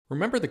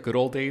Remember the good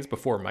old days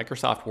before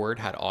Microsoft Word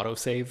had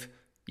autosave?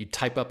 You'd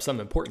type up some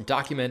important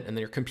document and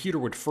then your computer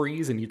would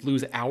freeze and you'd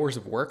lose hours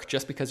of work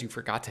just because you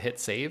forgot to hit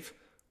save?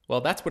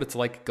 Well, that's what it's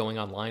like going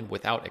online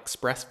without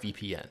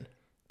ExpressVPN.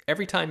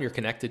 Every time you're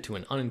connected to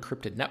an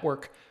unencrypted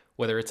network,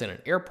 whether it's in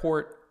an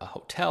airport, a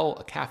hotel,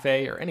 a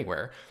cafe, or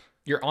anywhere,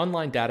 your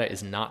online data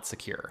is not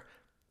secure.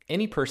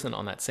 Any person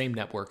on that same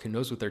network who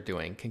knows what they're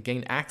doing can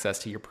gain access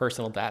to your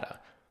personal data.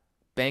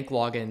 Bank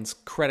logins,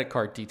 credit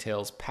card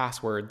details,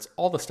 passwords,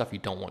 all the stuff you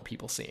don't want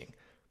people seeing.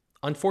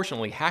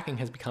 Unfortunately, hacking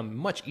has become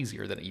much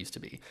easier than it used to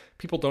be.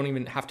 People don't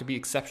even have to be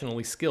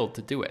exceptionally skilled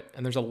to do it,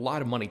 and there's a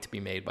lot of money to be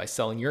made by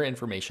selling your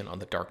information on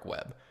the dark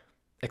web.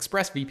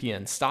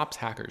 ExpressVPN stops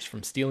hackers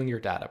from stealing your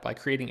data by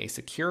creating a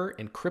secure,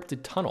 encrypted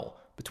tunnel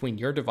between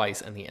your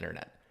device and the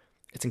internet.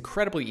 It's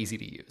incredibly easy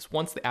to use.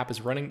 Once the app is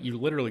running, you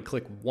literally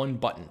click one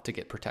button to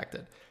get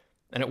protected.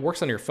 And it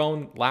works on your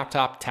phone,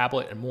 laptop,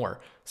 tablet, and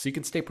more, so you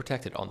can stay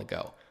protected on the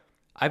go.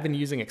 I've been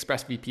using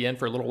ExpressVPN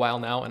for a little while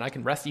now, and I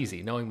can rest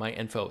easy knowing my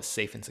info is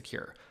safe and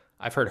secure.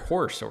 I've heard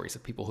horror stories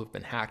of people who've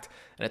been hacked,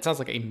 and it sounds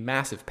like a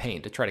massive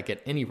pain to try to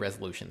get any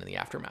resolution in the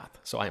aftermath,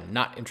 so I am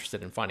not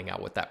interested in finding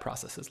out what that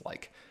process is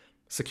like.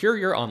 Secure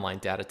your online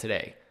data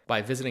today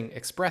by visiting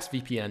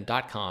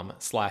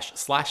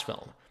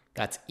expressvpn.com/film.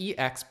 That's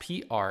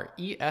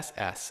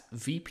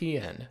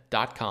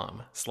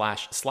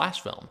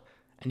expressvpn.com//film.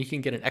 And you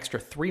can get an extra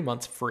 3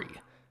 months free.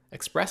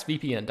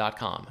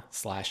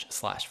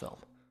 expressvpn.com//film.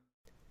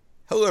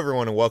 Hello,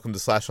 everyone, and welcome to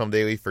Slash Film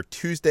Daily for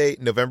Tuesday,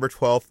 November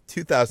 12th,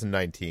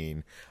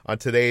 2019. On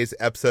today's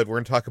episode, we're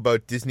going to talk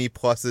about Disney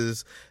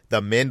Plus's The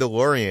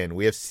Mandalorian.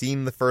 We have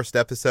seen the first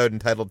episode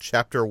entitled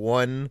Chapter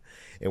 1,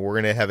 and we're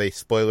going to have a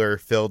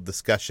spoiler-filled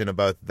discussion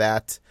about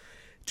that.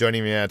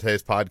 Joining me on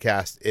today's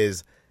podcast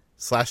is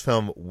Slash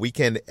Film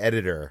Weekend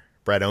Editor,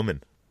 Brett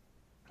Oman.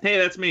 Hey,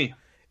 that's me.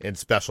 And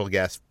special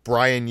guest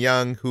Brian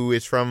Young, who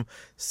is from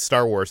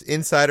Star Wars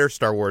Insider,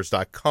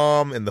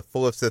 StarWars.com, and the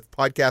Full of Sith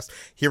podcast.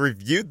 He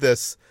reviewed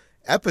this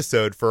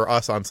episode for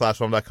us on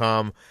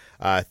SlashFilm.com.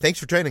 Thanks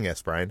for joining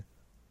us, Brian.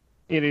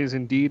 It is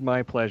indeed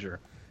my pleasure.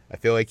 I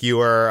feel like you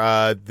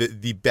are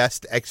the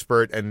best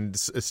expert in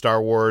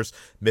Star Wars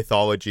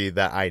mythology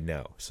that I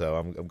know, so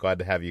I'm glad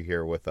to have you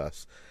here with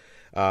us.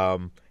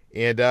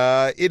 And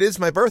it is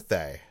my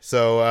birthday,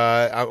 so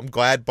I'm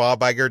glad Bob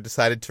Iger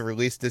decided to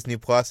release Disney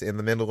Plus and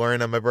The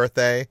Mandalorian on my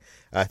birthday.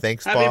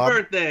 Thanks, Bob. Happy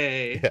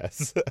birthday!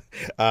 Yes.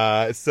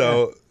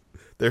 So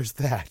there's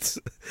that.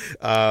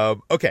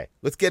 Okay,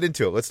 let's get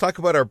into it. Let's talk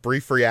about our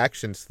brief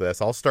reactions to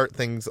this. I'll start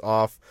things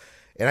off.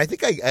 And I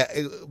think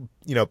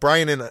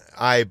Brian and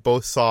I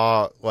both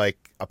saw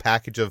like a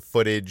package of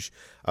footage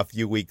a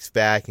few weeks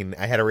back, and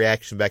I had a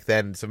reaction back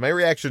then. So my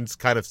reaction's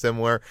kind of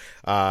similar.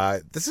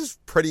 This is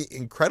pretty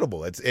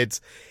incredible. It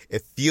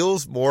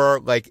feels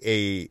more like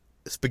a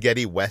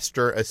spaghetti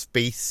western, a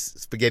space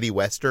spaghetti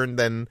western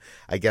than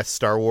I guess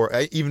Star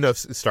Wars, even though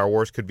Star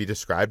Wars could be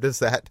described as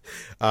that.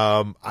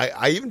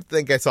 I even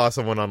think I saw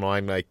someone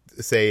online like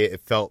say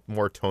it felt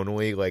more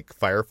tonally like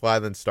Firefly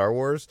than Star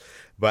Wars,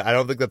 but I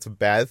don't think that's a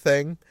bad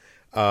thing.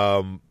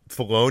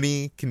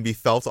 Filoni can be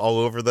felt all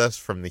over this,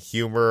 from the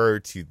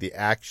humor to the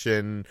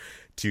action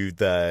to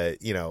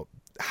the,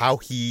 how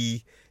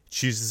he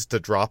chooses to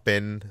drop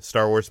in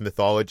Star Wars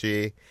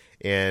mythology.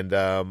 And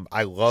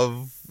I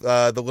love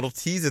the little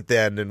tease at the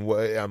end, and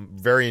I'm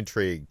very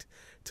intrigued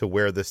to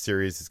where this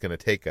series is going to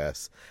take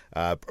us.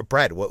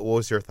 Brad, what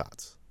was your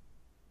thoughts?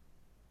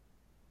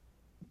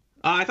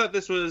 I thought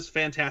this was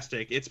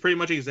fantastic. It's pretty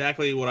much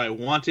exactly what I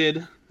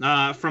wanted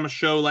from a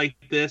show like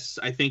this.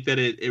 I think that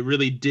it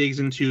really digs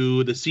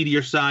into the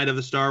seedier side of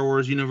the Star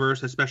Wars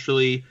universe,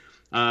 especially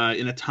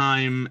in a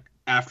time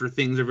after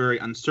things are very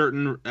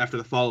uncertain, after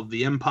the fall of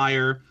the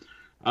Empire.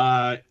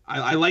 I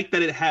like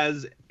that it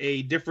has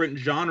a different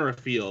genre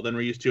feel than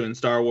we're used to in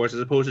Star Wars, as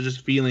opposed to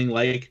just feeling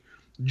like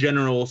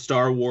general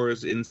Star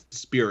Wars in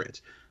spirit.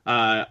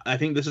 I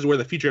think this is where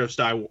the future of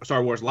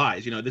Star Wars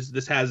lies.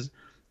 This has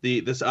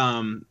the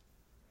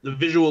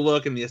visual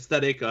look and the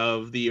aesthetic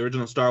of the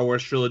original Star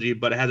Wars trilogy,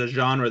 but it has a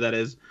genre that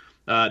is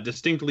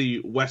distinctly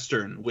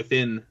Western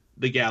within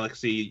the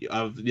galaxy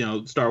of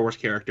Star Wars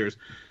characters,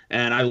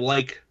 and I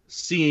like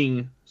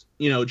seeing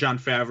Jon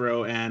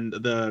Favreau and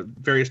the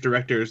various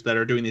directors that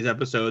are doing these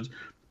episodes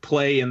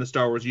play in the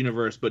Star Wars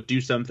universe, but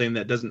do something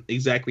that doesn't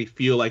exactly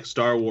feel like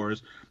Star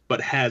Wars,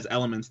 but has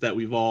elements that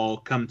we've all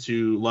come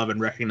to love and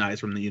recognize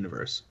from the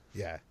universe.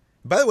 Yeah.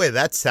 By the way,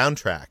 that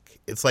soundtrack,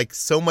 it's like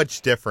so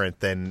much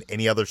different than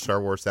any other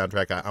Star Wars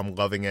soundtrack. I'm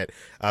loving it.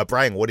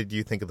 Brian, what did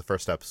you think of the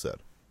first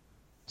episode?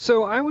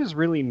 So I was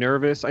really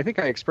nervous. I think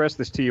I expressed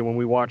this to you when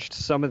we watched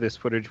some of this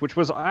footage, which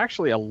was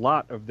actually a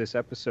lot of this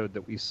episode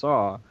that we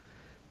saw,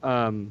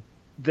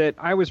 that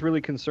I was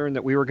really concerned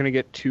that we were going to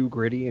get too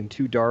gritty and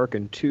too dark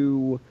and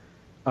too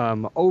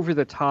over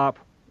the top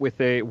with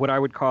what I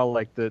would call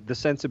like the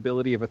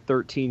sensibility of a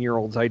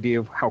 13-year-old's idea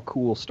of how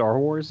cool Star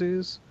Wars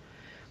is.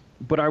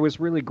 But I was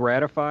really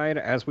gratified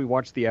as we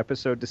watched the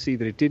episode to see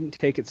that it didn't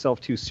take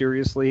itself too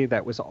seriously.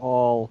 That was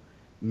all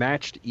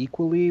matched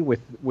equally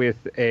with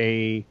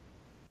a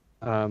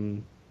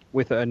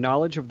with a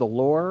knowledge of the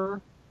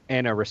lore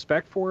and a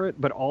respect for it,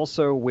 but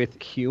also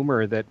with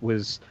humor that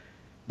was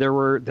there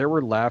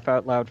were laugh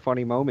out loud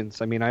funny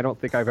moments. I mean, I don't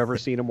think I've ever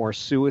seen a more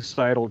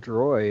suicidal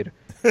droid,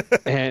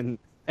 and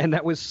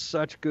that was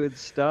such good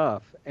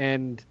stuff.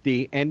 And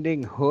the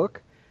ending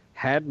hook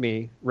had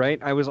me right.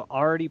 I was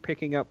already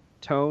picking up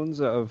tones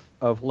of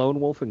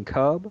Lone Wolf and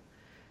Cub,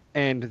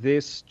 and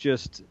this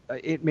just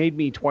it made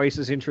me twice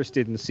as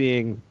interested in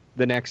seeing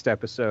the next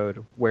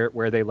episode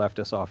where they left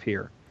us off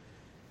here.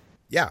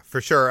 Yeah,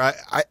 for sure.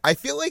 I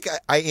feel like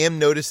I am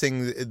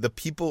noticing the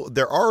people.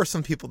 There are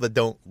some people that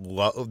don't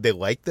love. They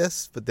like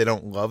this, but they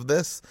don't love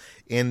this.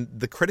 And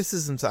the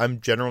criticisms I'm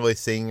generally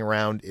seeing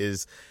around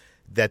is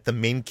that the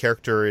main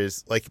character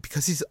is like,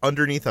 because he's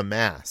underneath a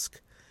mask,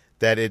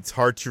 that it's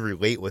hard to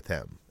relate with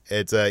him.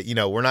 It's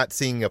we're not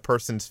seeing a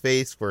person's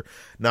face. We're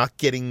not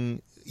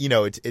getting,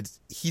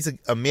 he's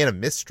a man of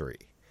mystery.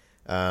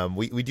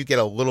 We do get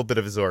a little bit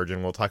of his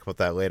origin. We'll talk about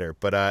that later.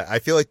 But I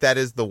feel like that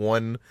is the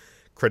one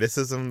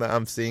criticism that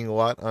I'm seeing a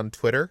lot on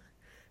Twitter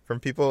from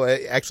people.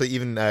 Actually,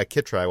 even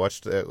Kitra, I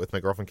watched it with my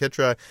girlfriend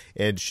Kitra,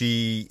 and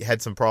she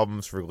had some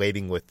problems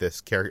relating with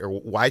this character.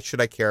 Why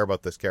should I care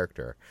about this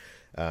character?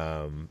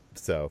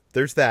 So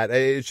there's that.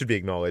 It should be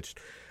acknowledged.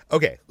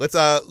 Okay,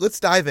 let's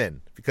dive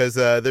in, because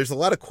there's a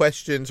lot of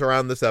questions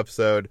around this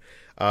episode.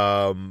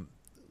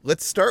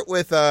 Let's start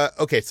with, so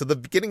the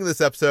beginning of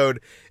this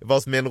episode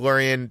involves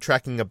Mandalorian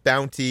tracking a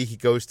bounty. He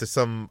goes to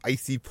some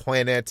icy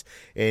planet,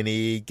 and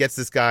he gets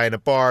this guy in a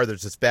bar.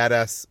 There's this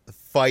badass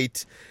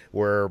fight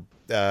where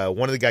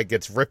one of the guy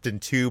gets ripped in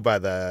two by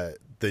the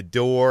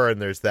door,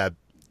 and there's that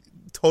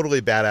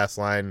totally badass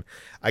line,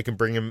 I can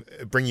bring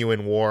you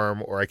in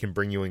warm, or I can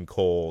bring you in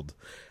cold.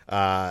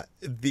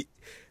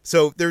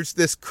 So there's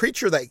this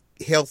creature that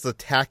hails the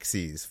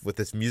taxis with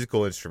this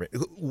musical instrument.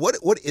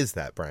 What is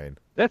that, Brian?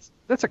 That's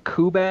a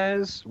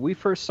Kubaz. We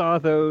first saw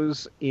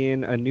those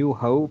in A New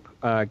Hope.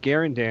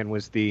 Garandan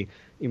was the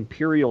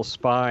Imperial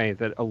spy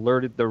that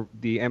alerted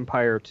the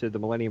Empire to the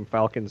Millennium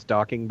Falcon's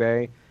docking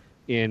bay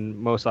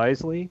in Mos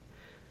Eisley,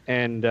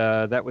 and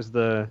that was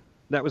the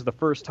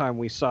first time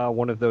we saw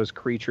one of those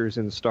creatures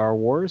in Star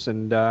Wars.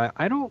 And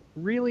I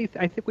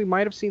think we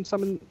might have seen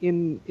some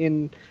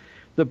in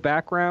the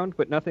background,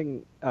 but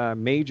nothing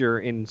major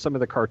in some of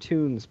the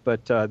cartoons.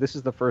 But this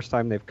is the first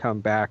time they've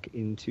come back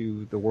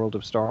into the world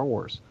of Star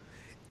Wars.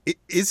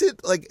 Is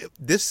it like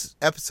this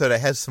episode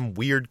has some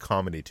weird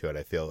comedy to it,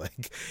 I feel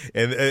like.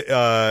 And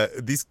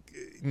these,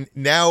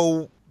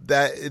 now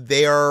that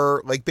they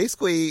are like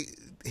basically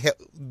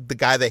the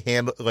guy that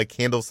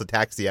handles the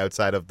taxi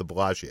outside of the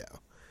Bellagio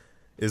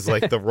is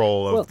like the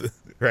role of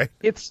right?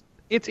 It's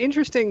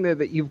interesting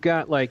that you've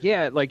got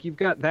you've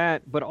got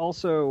that, but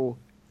also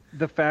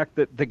the fact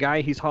that the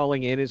guy he's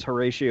hauling in is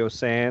Horatio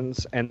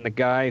Sands, and the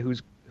guy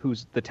who's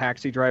the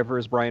taxi driver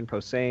is Brian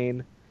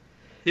Posehn.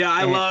 Yeah,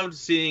 I loved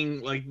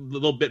seeing like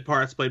little bit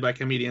parts played by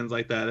comedians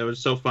like that. It was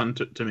so fun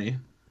to me.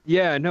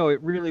 Yeah, no,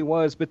 it really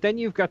was. But then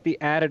you've got the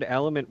added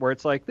element where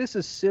it's like, this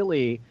is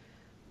silly,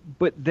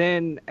 but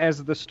then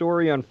as the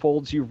story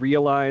unfolds, you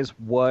realize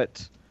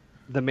what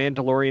the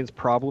Mandalorian's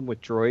problem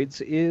with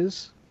droids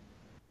is.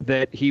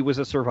 That he was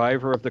a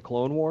survivor of the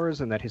Clone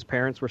Wars, and that his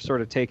parents were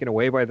sort of taken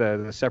away by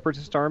the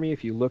Separatist army.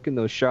 If you look in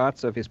those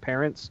shots of his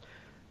parents,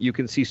 you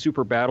can see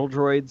super battle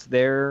droids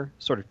there,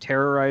 sort of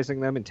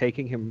terrorizing them and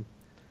taking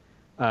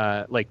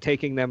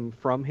them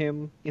from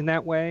him in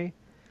that way.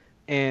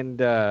 And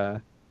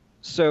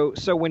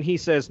so when he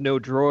says no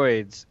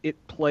droids, it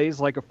plays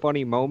like a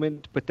funny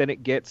moment, but then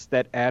it gets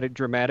that added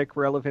dramatic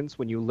relevance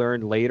when you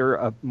learn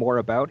later more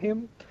about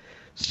him.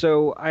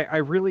 So I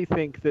really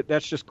think that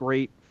that's just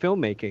great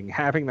filmmaking,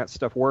 having that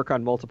stuff work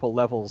on multiple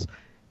levels,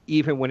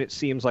 even when it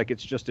seems like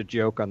it's just a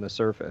joke on the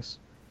surface.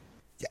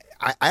 Yeah,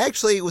 I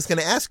actually was going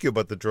to ask you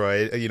about the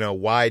droid.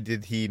 Why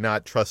did he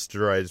not trust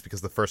droids?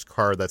 Because the first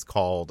car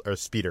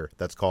speeder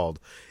that's called,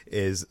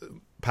 is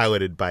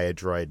piloted by a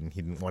droid, and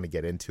he didn't want to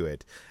get into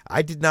it.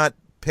 I did not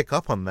pick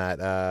up on that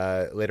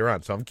later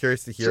on, so I'm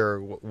curious to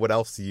hear what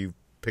else you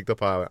picked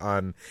up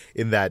on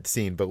in that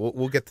scene, but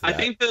we'll get to that.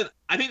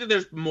 I think that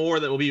there's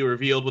more that will be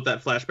revealed with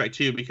that flashback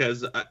too,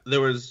 because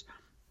there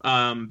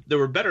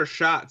were better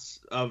shots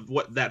of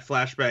what that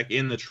flashback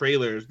in the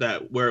trailers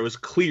where it was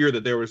clear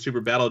that there were super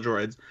battle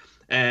droids,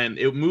 and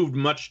it moved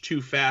much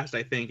too fast,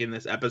 I think, in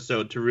this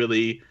episode to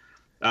really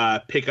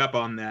pick up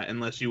on that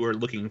unless you were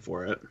looking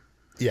for it.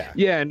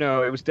 Yeah,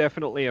 no, it was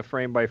definitely a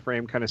frame by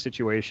frame kind of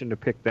situation to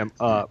pick them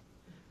up.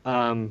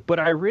 But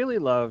I really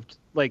loved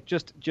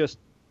just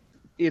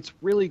it's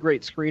really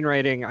great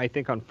screenwriting, I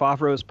think, on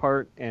Favreau's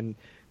part, and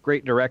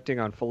great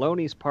directing on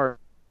Filoni's part,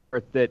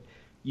 that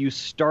you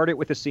start it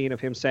with a scene of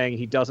him saying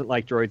he doesn't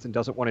like droids and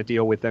doesn't want to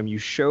deal with them. You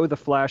show the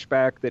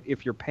flashback that,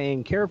 if you're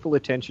paying careful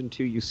attention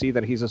to, you see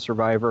that he's a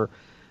survivor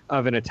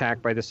of an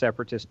attack by the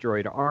Separatist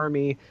droid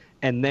army,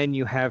 and then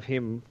you have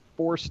him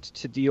forced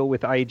to deal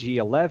with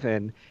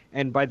IG-11,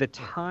 and by the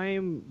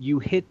time you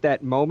hit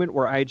that moment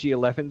where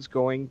IG-11's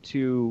going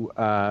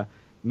to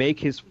make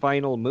his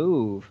final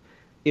move,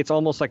 it's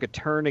almost like a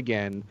turn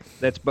again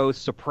that's both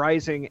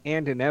surprising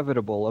and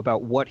inevitable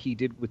about what he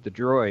did with the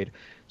droid.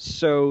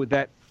 So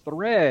that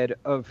thread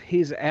of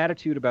his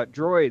attitude about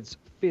droids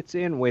fits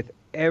in with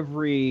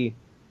every,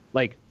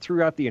 like,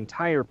 throughout the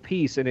entire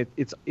piece, and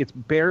it's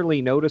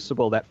barely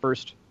noticeable that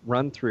first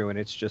run through, and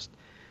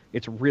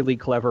it's really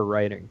clever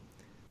writing.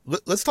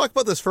 Let's talk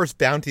about this first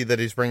bounty that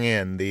he's bringing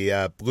in,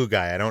 the blue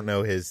guy. I don't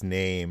know his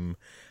name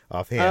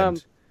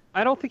offhand.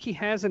 I don't think he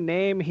has a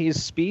name.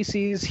 His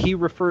species he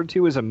referred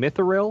to as a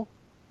Mythril.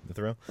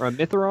 Mythril? Or a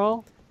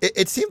Mythrol.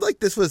 It seemed like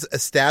this was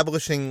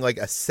establishing like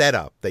a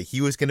setup that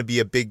he was going to be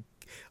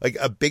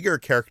a bigger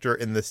character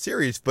in the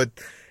series, but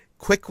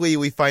quickly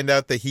we find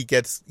out that he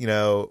gets,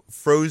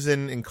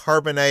 frozen in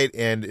carbonite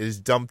and is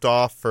dumped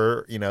off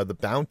for, the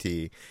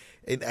bounty.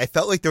 And I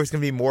felt like there was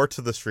going to be more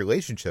to this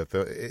relationship.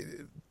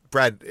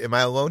 Brad, am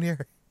I alone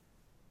here?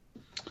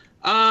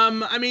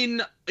 I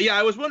mean, yeah,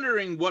 I was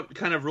wondering what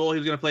kind of role he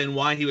was going to play and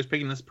why he was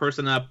picking this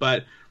person up,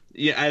 but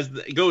yeah, as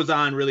it goes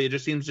on, really, it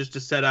just seems just to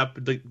set up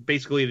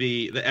basically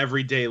the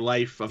everyday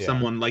life of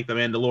someone like the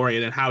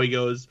Mandalorian and how he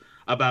goes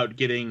about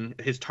getting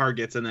his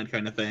targets and that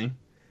kind of thing.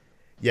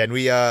 Yeah, and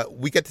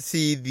we get to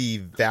see the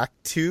vac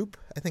tube,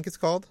 I think it's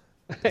called.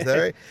 Is that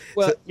right?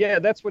 Well, yeah,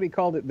 that's what he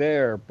called it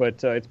there,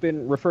 but it's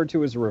been referred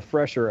to as a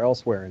refresher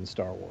elsewhere in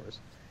Star Wars.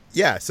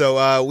 Yeah,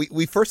 so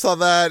we first saw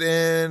that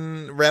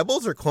in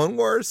Rebels or Clone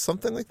Wars,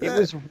 something like that. It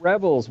was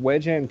Rebels,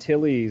 Wedge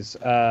Antilles,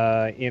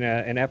 in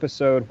an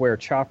episode where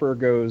Chopper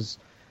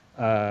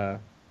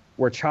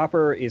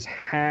is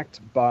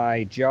hacked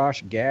by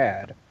Josh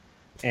Gad,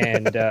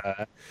 and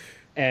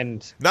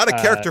and not a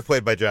character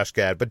played by Josh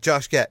Gad, but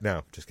Josh Gad.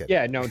 No, just kidding.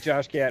 Yeah, no,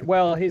 Josh Gad.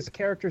 Well, his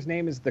character's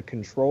name is the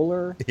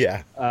Controller.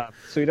 Yeah.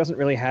 So he doesn't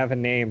really have a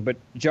name, but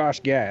Josh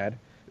Gad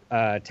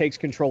takes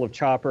control of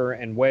Chopper,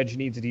 and Wedge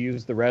needs to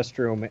use the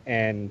restroom,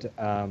 and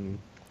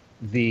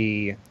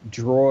the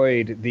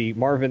droid, the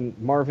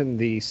Marvin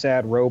the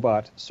sad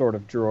robot sort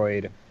of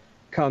droid,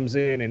 comes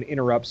in and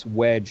interrupts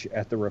Wedge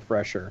at the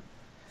refresher.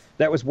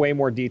 That was way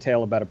more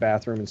detail about a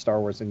bathroom in Star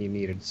Wars than you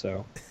needed,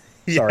 so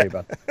sorry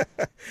about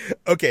that.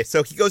 Okay,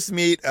 so he goes to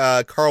meet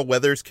Carl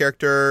Weathers'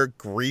 character,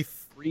 Greef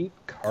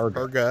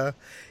Karga.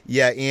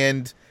 Yeah,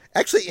 and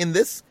actually in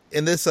this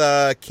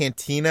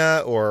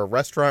cantina or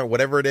restaurant,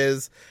 whatever it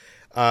is,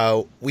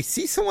 we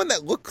see someone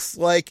that looks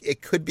like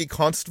it could be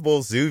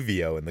Constable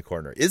Zuvio in the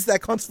corner. Is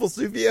that Constable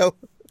Zuvio?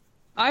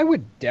 I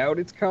would doubt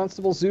it's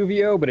Constable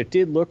Zuvio, but it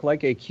did look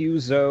like a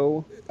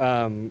Q-Zo,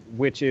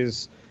 which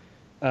is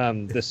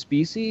the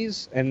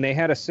species, and they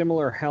had a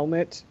similar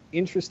helmet.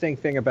 Interesting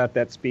thing about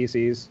that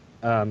species,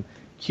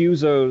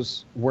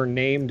 Q-Zos were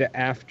named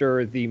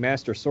after the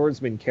Master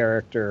Swordsman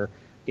character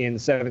in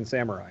Seven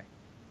Samurai.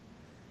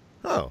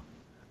 Oh,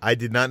 I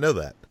did not know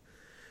that.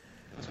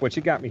 That's what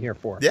you got me here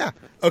for. Yeah.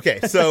 Okay.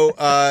 So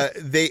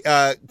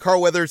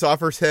Carl Weathers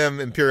offers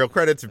him Imperial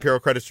credits. Imperial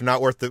credits are not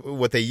worth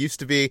what they used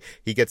to be.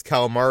 He gets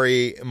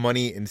calamari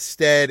money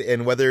instead,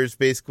 and Weathers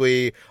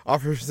basically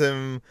offers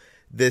him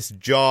this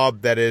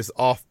job that is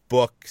off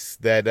books,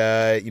 that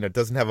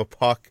doesn't have a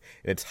puck,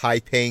 and it's high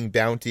paying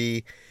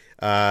bounty.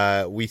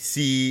 We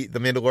see the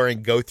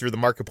Mandalorian go through the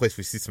marketplace.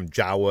 We see some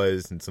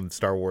Jawas and some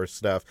Star Wars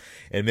stuff,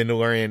 and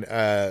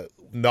Mandalorian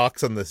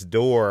knocks on this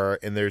door,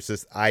 and there's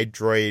this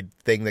iDroid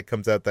thing that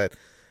comes out that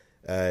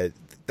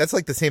that's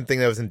like the same thing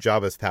that was in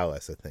Jabba's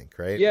palace, I think,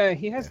 right? Yeah,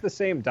 he has the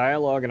same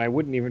dialogue, and I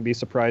wouldn't even be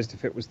surprised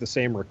if it was the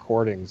same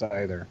recordings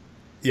either.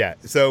 Yeah,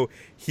 so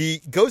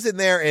he goes in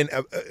there, and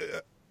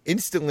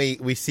instantly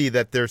we see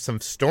that there's some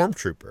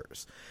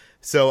stormtroopers.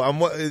 So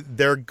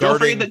they're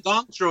guarding. Don't forget the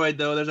Gonk droid,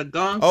 though. There's a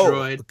Gonk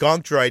droid.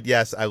 Gonk droid.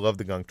 Yes, I love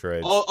the Gonk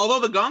droid. Although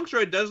the Gonk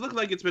droid does look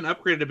like it's been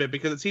upgraded a bit,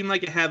 because it seemed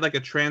like it had like a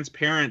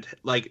transparent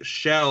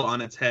shell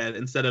on its head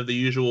instead of the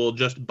usual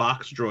just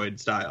box droid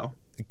style.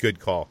 Good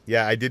call.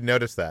 Yeah, I did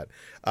notice that.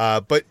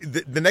 But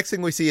the next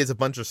thing we see is a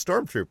bunch of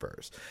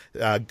stormtroopers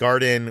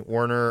guarding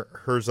Werner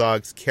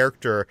Herzog's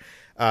character.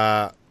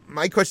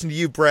 My question to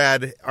you,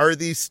 Brad, are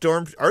these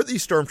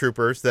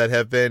stormtroopers that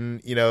have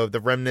been,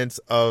 the remnants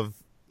of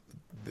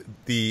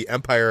the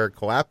Empire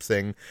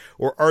collapsing,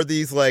 or are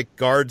these like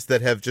guards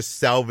that have just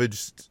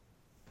salvaged,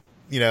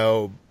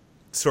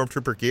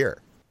 stormtrooper gear?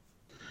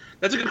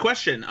 That's a good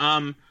question.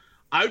 I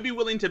would be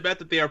willing to bet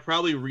that they are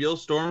probably real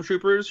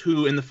stormtroopers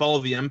who, in the fall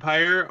of the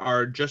Empire,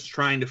 are just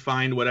trying to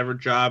find whatever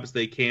jobs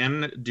they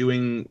can,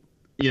 doing,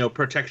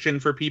 protection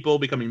for people,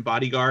 becoming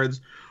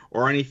bodyguards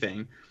or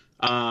anything.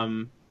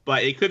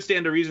 But it could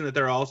stand to reason that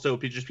there are also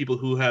just people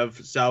who have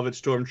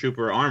salvaged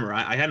stormtrooper armor.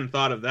 I hadn't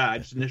thought of that. I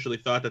just initially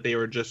thought that they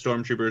were just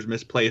stormtroopers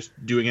misplaced,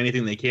 doing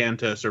anything they can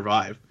to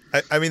survive.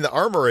 I mean, the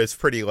armor is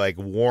pretty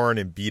worn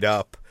and beat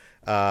up.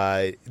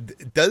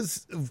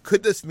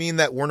 Could this mean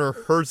that Werner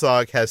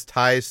Herzog has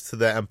ties to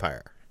the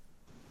Empire?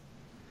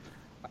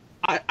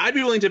 I'd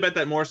be willing to bet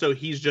that more so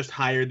he's just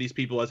hired these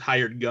people as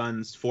hired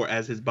guns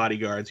as his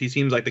bodyguards. He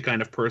seems like the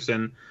kind of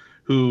person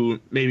who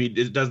maybe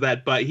does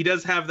that, but he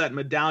does have that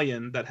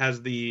medallion that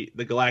has the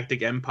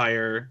Galactic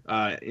Empire,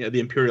 the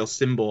Imperial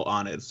symbol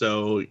on it.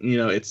 So,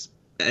 it's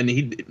and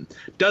he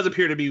does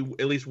appear to be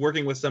at least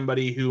working with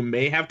somebody who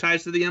may have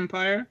ties to the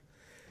Empire.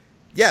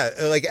 Yeah,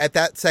 like at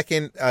that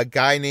second, a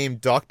guy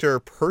named Dr.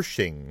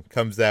 Pershing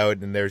comes out,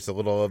 and there's a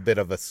little bit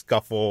of a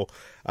scuffle.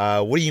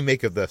 What do you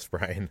make of this,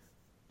 Brian?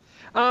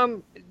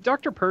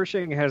 Dr.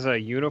 Pershing has a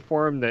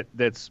uniform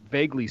that's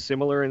vaguely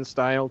similar in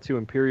style to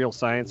Imperial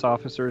science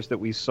officers that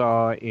we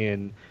saw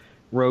in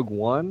Rogue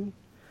One,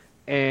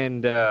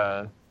 and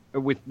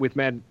with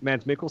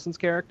Mads Mikkelsen's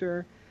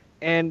character.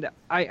 And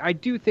I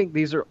do think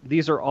these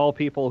are all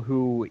people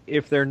who,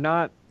 if they're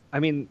not, I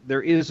mean,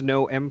 there is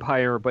no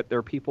Empire, but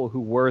they're people who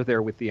were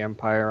there with the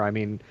Empire. I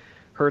mean,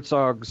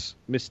 Herzog's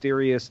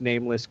mysterious,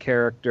 nameless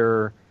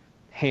character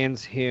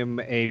hands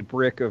him a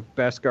brick of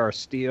Beskar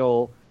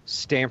steel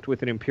stamped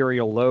with an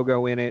Imperial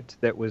logo in it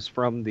that was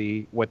from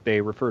what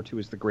they refer to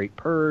as the Great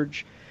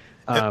Purge.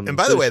 And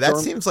by the way, that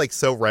seems like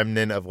so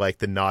remnant of like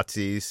the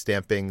Nazis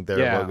stamping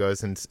their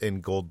logos in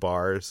gold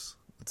bars.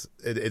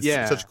 It's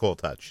such a cool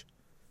touch.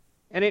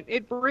 And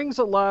it brings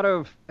a lot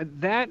of,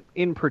 that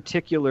in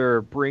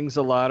particular brings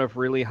a lot of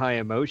really high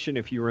emotion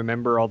if you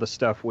remember all the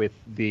stuff with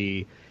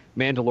the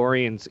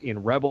Mandalorians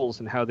in Rebels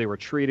and how they were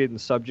treated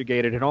and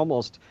subjugated and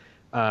almost,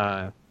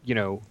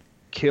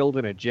 killed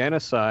in a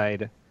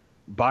genocide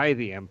by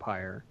the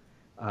Empire.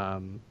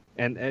 The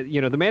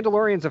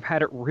Mandalorians have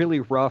had it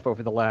really rough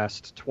over the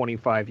last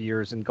 25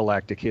 years in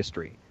galactic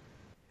history.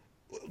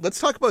 Let's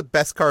talk about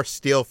Beskar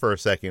steel for a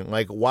second.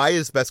 Like, why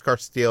is Beskar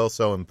steel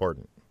so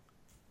important?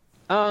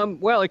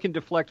 Well, it can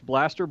deflect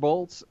blaster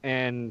bolts,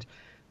 and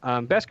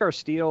Beskar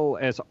steel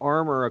as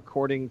armor,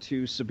 according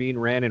to Sabine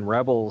Wren in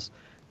Rebels,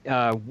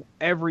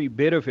 every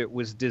bit of it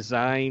was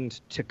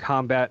designed to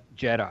combat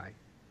Jedi,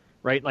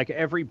 right? Like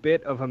every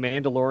bit of a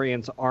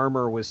Mandalorian's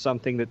armor was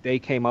something that they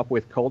came up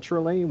with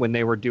culturally when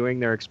they were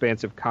doing their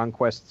expansive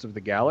conquests of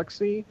the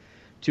galaxy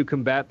to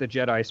combat the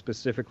Jedi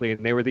specifically,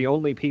 and they were the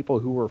only people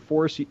who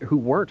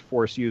weren't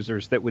Force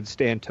users that would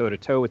stand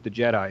toe-to-toe with the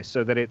Jedi,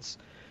 so that it's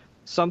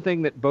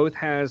something that both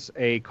has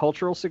a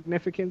cultural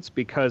significance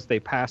because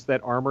they pass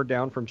that armor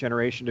down from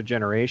generation to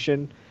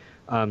generation.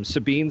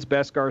 Sabine's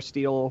Beskar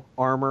steel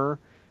armor,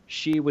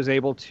 she was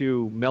able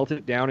to melt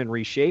it down and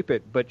reshape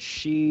it, but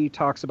she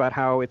talks about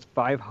how it's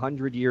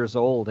 500 years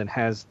old and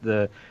has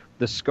the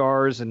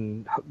scars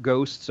and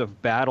ghosts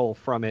of battle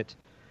from it,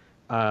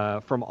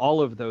 from all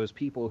of those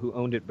people who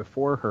owned it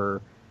before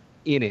her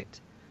in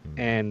it.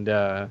 And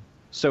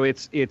so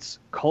it's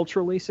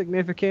culturally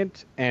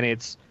significant, and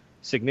it's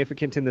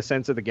significant in the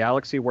sense of the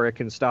galaxy where it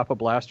can stop a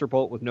blaster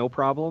bolt with no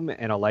problem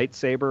and a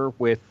lightsaber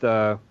with,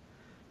 for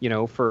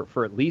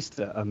at least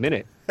a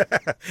minute.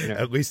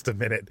 At least a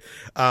minute.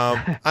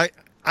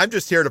 I'm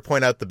just here to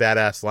point out the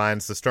badass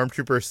lines. The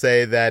stormtroopers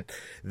say that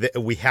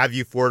we have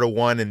you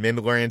 4-1, and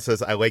Mandalorian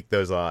says, "I like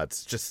those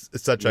odds." Just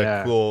such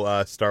a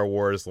cool Star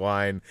Wars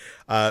line.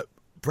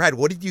 Brad,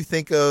 what did you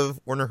think of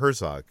Werner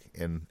Herzog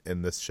in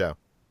this show?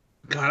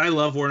 God, I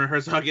love Werner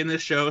Herzog in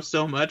this show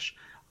so much.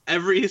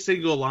 Every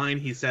single line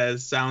he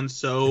says sounds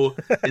so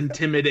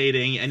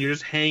intimidating, and you're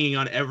just hanging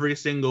on every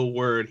single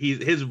word.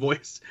 His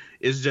voice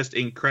is just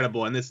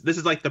incredible, and this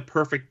is like the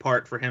perfect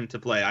part for him to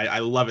play. I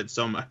love it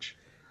so much.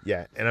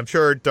 Yeah, and I'm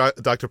sure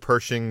Dr.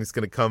 Pershing is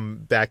going to come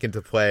back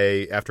into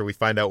play after we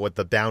find out what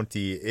the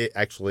bounty it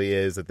actually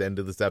is at the end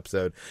of this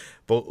episode.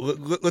 But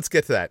let's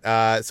get to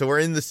that. So we're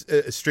in the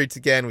streets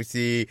again. We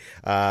see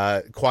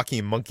Quacky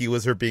and Monkey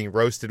Lizard being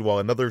roasted while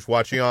another's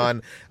watching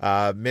on.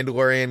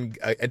 Mandalorian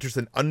enters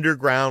an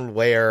underground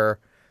lair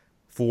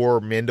for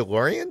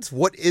Mandalorians.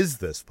 What is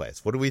this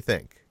place? What do we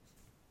think?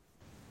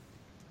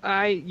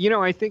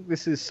 I think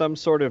this is some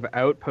sort of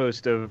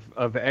outpost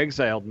of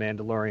exiled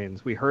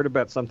Mandalorians. We heard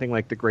about something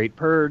like the Great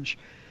Purge.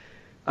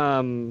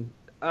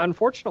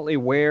 Unfortunately,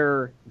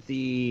 where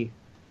the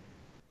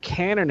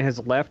canon has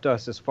left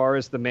us as far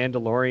as the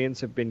Mandalorians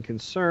have been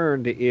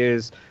concerned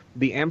is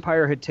the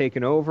Empire had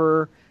taken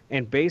over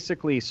and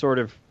basically sort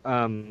of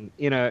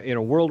in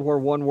a World War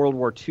I, World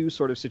War II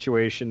sort of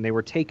situation, they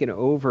were taken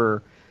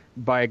over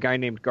by a guy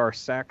named Gar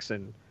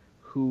Saxon,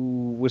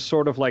 who was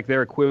sort of like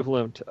their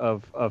equivalent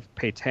of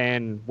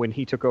Pétain when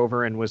he took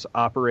over and was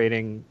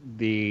operating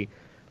the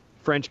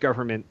French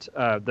government,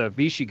 the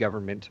Vichy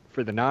government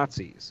for the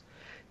Nazis.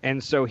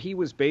 And so he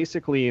was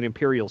basically an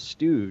imperial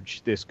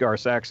stooge, this Gar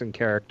Saxon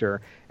character,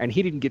 and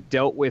he didn't get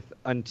dealt with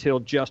until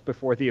just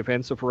before the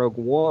events of Rogue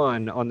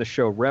One on the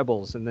show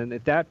Rebels. And then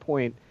at that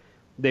point,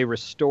 they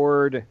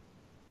restored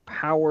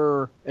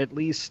power, at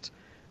least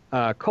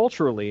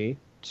culturally,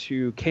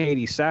 to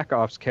Katie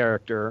Sackhoff's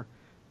character,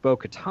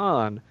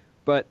 Bo-Katan,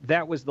 but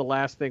that was the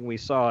last thing we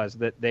saw, is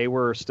that they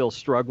were still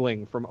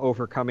struggling from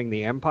overcoming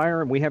the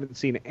Empire, and we haven't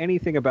seen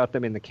anything about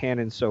them in the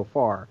canon so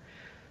far,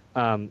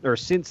 or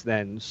since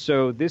then.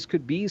 So this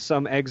could be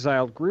some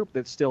exiled group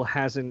that still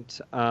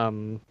hasn't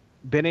been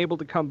able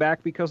to come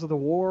back because of the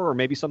war, or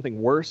maybe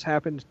something worse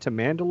happened to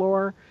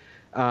Mandalore.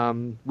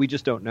 We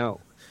just don't know.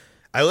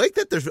 I like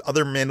that there's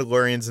other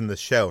Mandalorians in the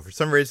show. For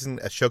some reason,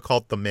 a show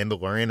called The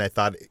Mandalorian, I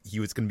thought he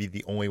was going to be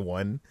the only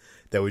one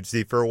that we'd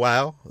see for a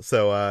while.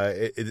 So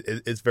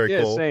it's very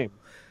cool. Same.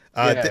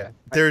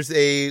 There's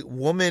a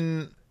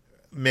woman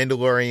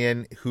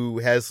Mandalorian who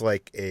has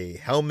like a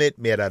helmet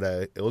made out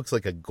of, it looks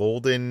like a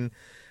golden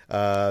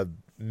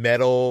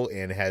metal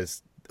and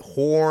has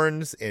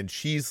horns, and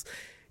she's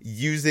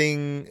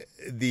using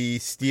the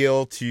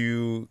steel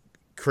to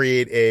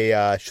create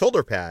a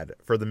shoulder pad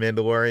for the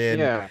Mandalorian.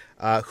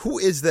 Yeah. Who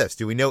is this?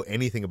 Do we know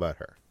anything about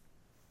her?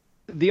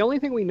 The only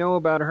thing we know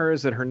about her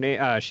is that her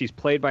name, she's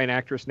played by an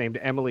actress named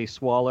Emily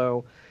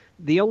Swallow.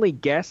 The only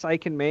guess I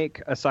can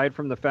make, aside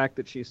from the fact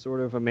that she's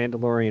sort of a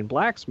Mandalorian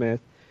blacksmith,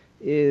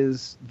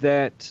 is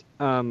that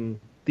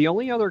the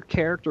only other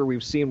character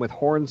we've seen with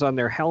horns on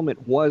their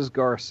helmet was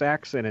Gar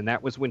Saxon, and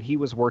that was when he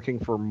was working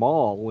for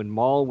Maul, when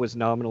Maul was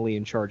nominally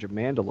in charge of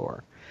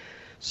Mandalore.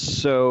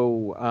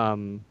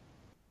 So,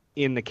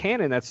 in the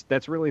canon,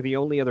 that's really the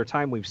only other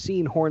time we've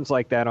seen horns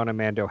like that on a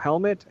Mando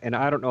helmet, and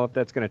I don't know if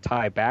that's going to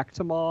tie back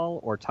to Maul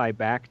or tie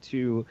back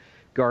to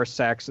Gar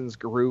Saxon's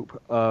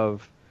group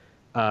of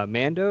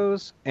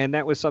Mandos, and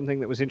that was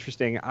something that was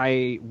interesting.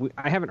 I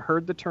haven't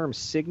heard the term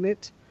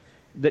signet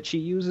that she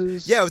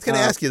uses. Yeah, I was going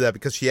to ask you that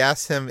because she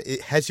asked him,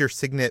 has your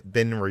signet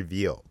been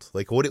revealed?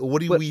 Like, what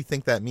do we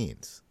think that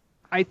means?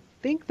 I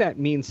think that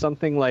means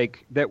something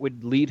like that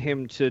would lead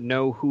him to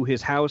know who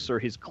his house or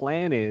his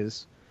clan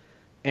is,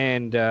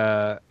 and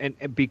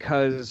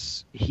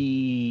because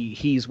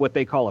he's what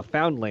they call a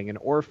foundling, an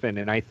orphan,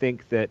 and I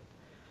think that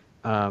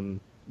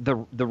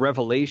the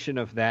revelation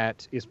of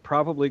that is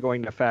probably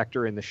going to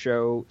factor in the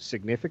show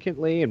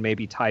significantly and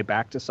maybe tie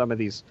back to some of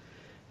these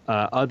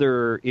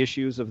other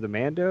issues of the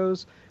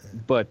Mandos,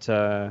 but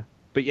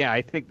yeah,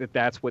 I think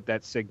that's what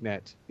that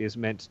signet is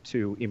meant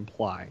to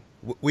imply.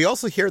 We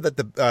also hear that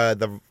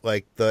the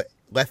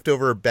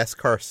leftover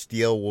Beskar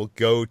steel will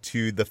go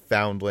to the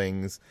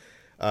foundlings.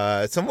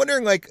 So I'm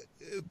wondering, like,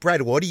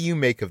 Brad, what do you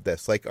make of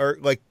this?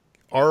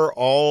 Are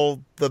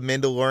all the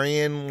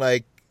Mandalorian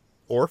like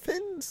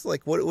orphans?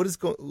 Like,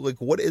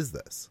 what is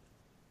this?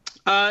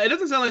 It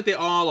doesn't sound like they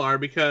all are,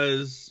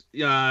 because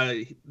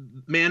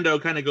Mando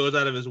kind of goes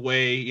out of his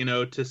way,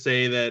 to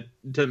say that,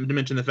 to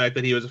mention the fact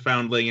that he was a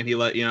foundling and he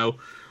likes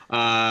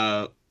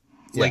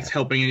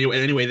helping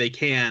any way they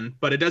can.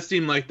 But it does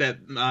seem like that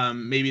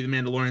maybe the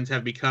Mandalorians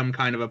have become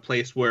kind of a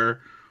place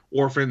where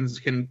orphans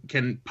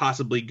can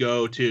possibly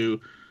go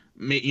to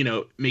make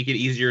it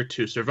easier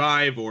to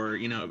survive, or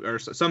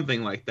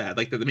something like that.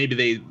 Like that, maybe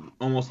they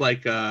almost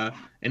like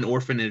an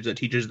orphanage that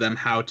teaches them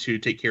how to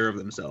take care of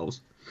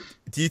themselves.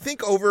 Do you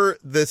think over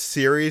this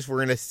series we're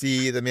going to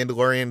see the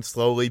Mandalorian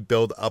slowly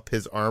build up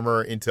his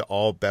armor into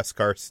all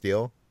Beskar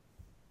steel?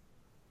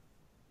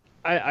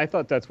 I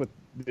thought that's what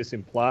this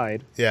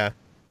implied. Yeah.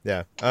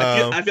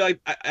 I feel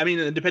like, I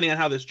mean, depending on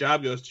how this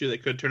job goes too,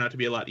 that could turn out to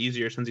be a lot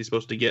easier, since he's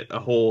supposed to get a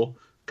whole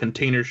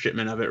container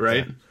shipment of it,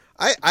 right?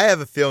 Yeah. I have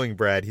a feeling,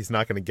 Brad, he's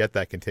not going to get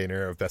that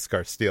container of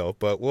Beskar steel,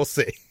 but we'll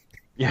see.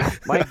 Yeah,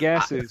 my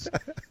guess is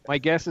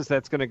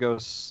that's going to go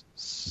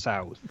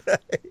south.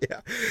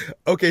 Yeah.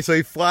 Okay, so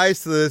he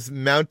flies to this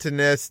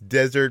mountainous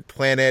desert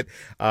planet.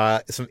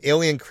 Some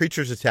alien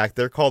creatures attack.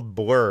 They're called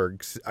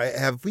blurgs.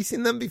 Have we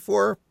seen them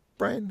before,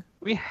 Brian?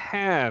 We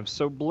have.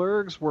 So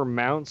blurgs were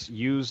mounts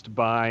used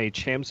by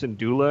Cham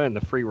Syndulla and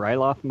the Free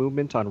Ryloth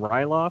movement on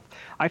Ryloth.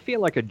 I feel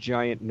like a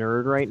giant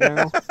nerd right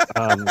now.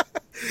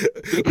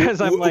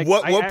 Because I'm like...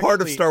 What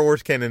part of Star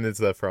Wars canon is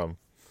that from?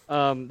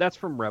 That's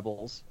from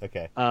Rebels.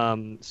 Okay.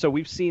 So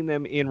we've seen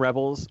them in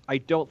Rebels. I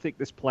don't think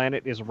this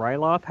planet is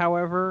Ryloth,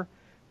 however,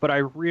 but I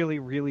really,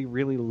 really,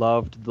 really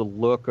loved the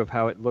look of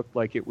how it looked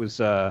like it was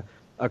a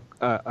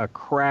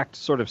cracked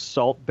sort of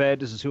salt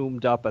bed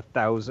zoomed up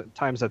 1,000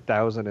 times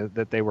 1,000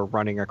 that they were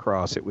running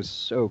across. It was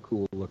so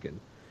cool looking.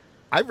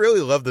 I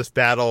really love this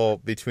battle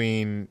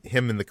between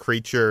him and the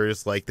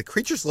creatures. Like, the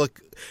creatures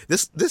look...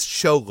 This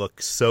show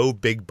looks so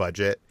big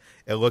budget.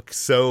 It looks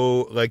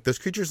so... Like, those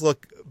creatures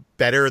look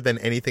better than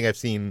anything I've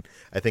seen,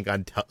 I think,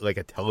 on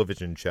a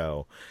television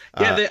show.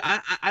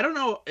 Yeah, I don't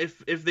know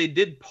if they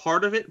did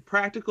part of it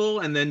practical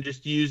and then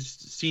just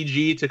used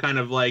CG to kind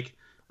of, like,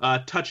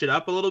 touch it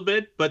up a little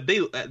bit. But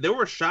there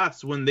were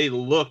shots when they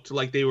looked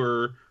like they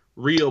were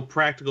real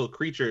practical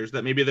creatures,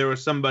 that maybe there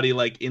was somebody,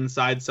 like,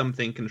 inside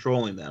something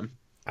controlling them.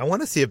 I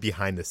want to see a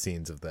behind the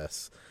scenes of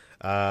this.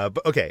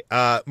 But okay,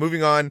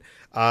 moving on.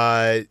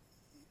 An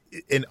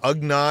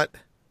Ugnaught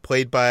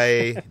played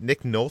by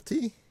Nick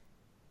Nolte.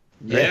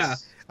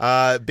 Yes.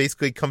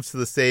 Basically comes to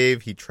the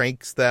save. He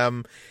tranks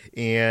them,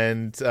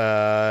 and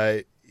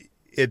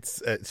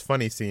it's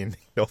funny seeing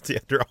Nick Nolte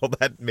under all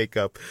that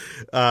makeup.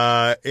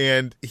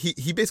 And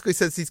he basically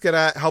says he's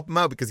gonna help him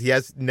out because he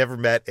has never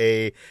met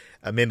a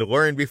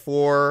Mandalorian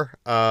before,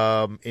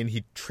 and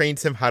he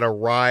trains him how to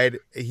ride.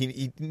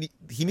 He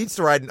needs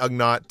to ride an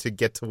Ugnaught to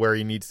get to where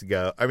he needs to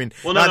go. I mean,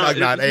 well, not an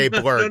Ugnaught, a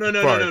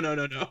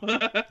Blurg. No.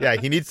 Yeah,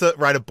 he needs to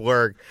ride a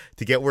Blurg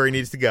to get where he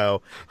needs to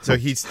go. So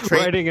he's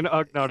riding an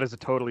Ugnaught is a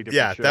totally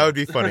different show. That would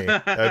be funny.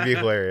 That would be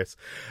hilarious.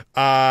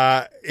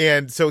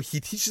 And so he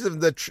teaches him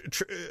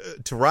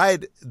to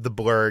ride the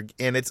Blurg,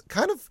 and it's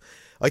kind of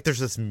like there's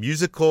this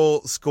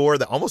musical score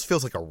that almost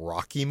feels like a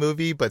Rocky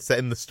movie, but set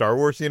in the Star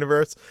Wars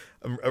universe.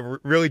 I'm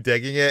really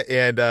digging it.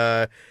 And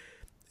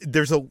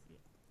there's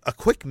a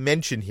quick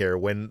mention here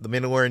when the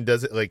Mandalorian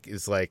does it, like,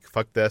 is like,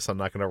 fuck this, I'm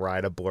not going to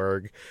ride a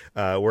blurg,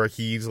 where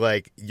he's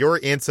like, your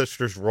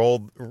ancestors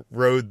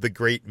rode the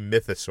great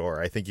mythosaur.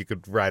 I think you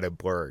could ride a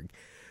blurg.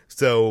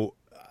 So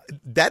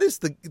that is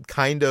the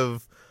kind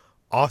of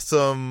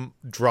awesome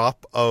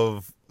drop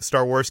of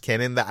Star Wars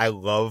canon that I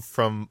love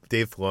from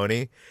Dave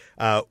Filoni.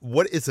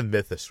 What is a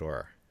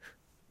mythosaur?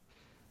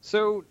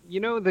 So,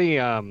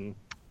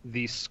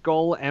 the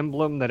skull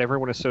emblem that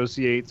everyone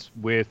associates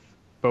with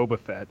Boba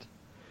Fett,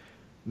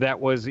 that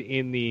was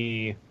in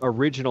the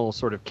original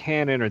sort of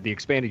canon or the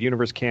expanded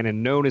universe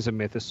canon known as a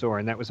mythosaur,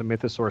 and that was a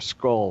mythosaur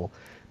skull.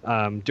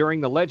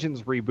 During the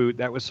Legends reboot,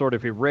 that was sort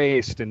of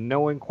erased, and no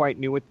one quite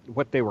knew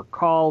what they were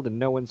called, and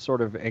no one sort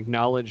of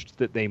acknowledged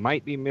that they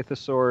might be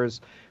mythosaurs,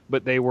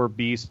 but they were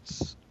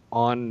beasts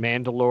on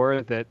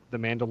Mandalore that the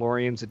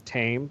Mandalorians had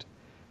tamed.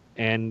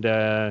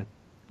 And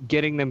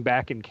getting them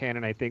back in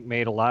canon, I think,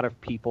 made a lot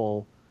of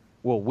people,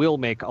 will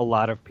make a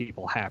lot of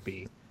people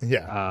happy.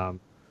 Yeah.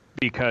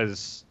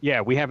 Because,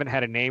 we haven't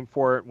had a name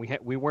for it.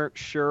 We weren't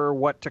sure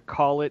what to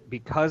call it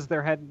because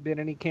there hadn't been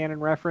any canon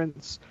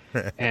reference.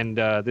 And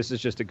this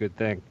is just a good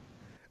thing.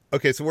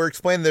 Okay, so we're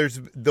explaining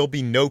there'll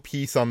be no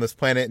peace on this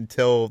planet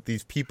until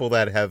these people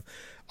that have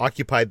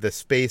occupied the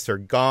space are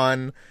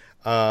gone.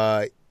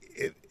 So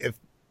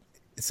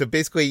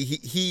basically,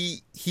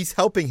 he's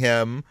helping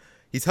him.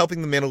 He's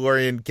helping the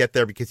Mandalorian get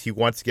there because he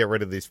wants to get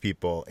rid of these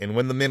people. And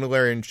when the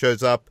Mandalorian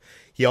shows up,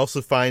 he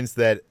also finds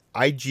that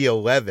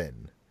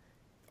IG-11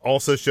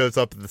 also shows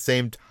up at the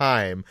same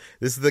time.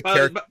 This is the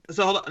character.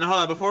 So hold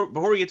on. Before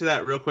we get to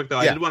that, real quick though,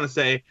 I did want to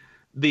say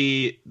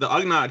the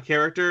Ugnaught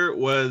character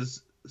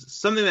was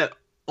something that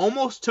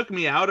almost took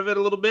me out of it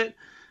a little bit,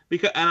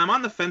 and I'm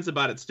on the fence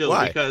about it still.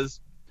 Why?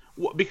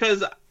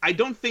 Because I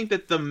don't think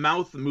that the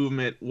mouth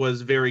movement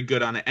was very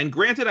good on it. And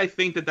granted, I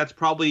think that that's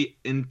probably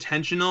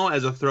intentional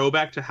as a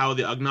throwback to how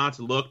the Ugnaughts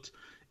looked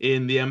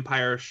in The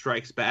Empire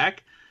Strikes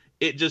Back.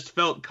 It just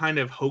felt kind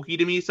of hokey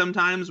to me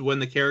sometimes when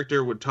the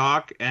character would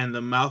talk and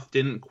the mouth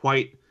didn't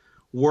quite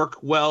work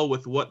well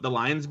with what the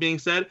lines being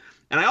said.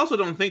 And I also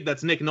don't think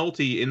that's Nick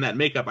Nolte in that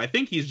makeup. I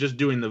think he's just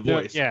doing the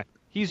voice. Yeah,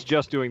 he's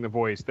just doing the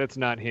voice. That's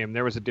not him.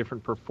 There was a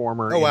different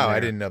performer. Oh, wow,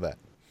 I didn't know that.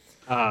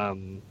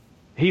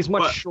 He's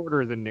much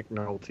shorter than Nick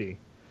Nolte.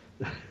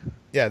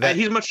 Yeah,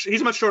 he's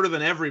much shorter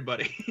than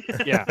everybody.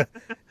 Yeah.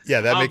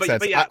 Yeah, that makes sense.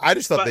 But yeah, I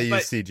just thought they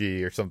used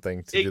CG or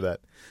something to do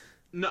that.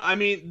 No, I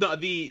mean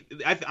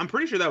I'm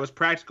pretty sure that was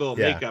practical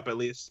makeup at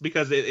least,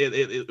 because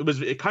it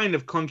was kind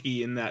of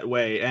clunky in that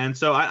way, and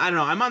so I don't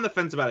know. I'm on the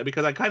fence about it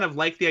because I kind of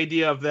like the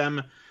idea of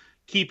them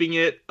keeping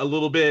it a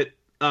little bit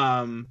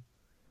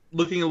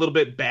looking a little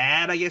bit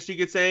bad, I guess you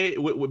could say,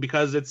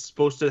 because it's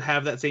supposed to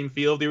have that same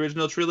feel of the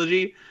original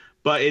trilogy,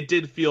 but it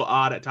did feel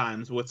odd at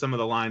times with some of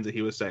the lines that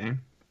he was saying.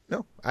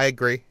 No, I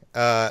agree.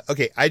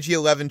 Okay,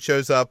 IG-11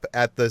 shows up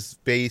at this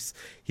base.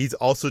 He's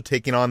also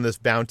taking on this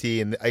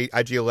bounty, and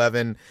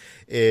IG-11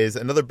 is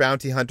another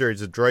bounty hunter.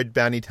 He's a droid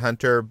bounty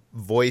hunter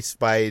voiced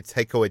by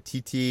Taika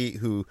Waititi,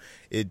 who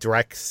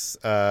directs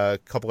a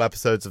couple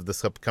episodes of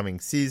this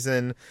upcoming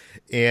season.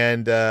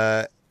 And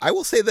I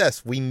will say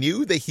this. We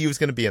knew that he was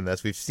going to be in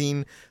this. We've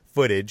seen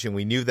footage, and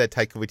we knew that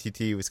Taika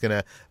Waititi was going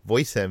to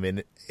voice him.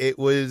 And I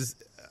was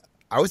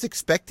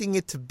expecting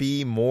it to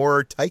be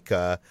more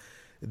Taika.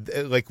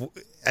 Like,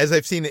 as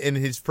I've seen in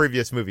his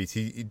previous movies,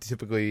 he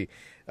typically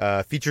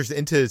features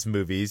into his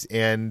movies,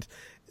 and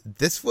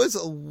this was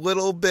a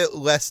little bit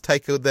less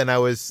Taika than I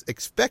was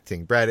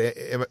expecting. Brad,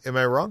 am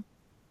I wrong?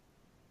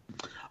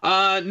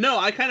 No,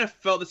 I kind of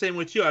felt the same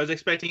way too. I was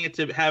expecting it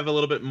to have a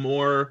little bit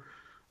more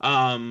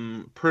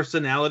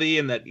personality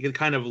and that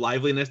kind of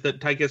liveliness that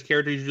Taika's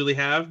characters usually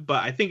have,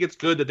 but I think it's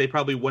good that they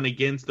probably went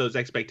against those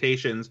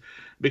expectations,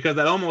 because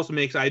that almost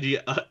makes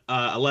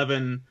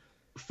IG-11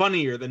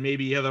 funnier than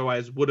maybe he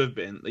otherwise would have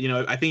been.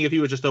 I think if he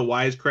was just a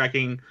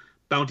wisecracking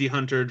bounty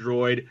hunter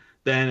droid,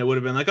 then it would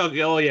have been like,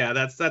 okay, oh yeah,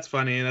 that's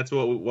funny, and that's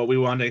what we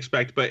want to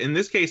expect. But in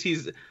this case,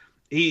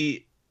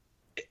 he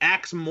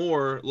acts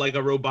more like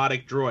a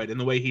robotic droid in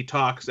the way he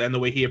talks and the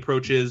way he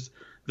approaches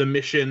the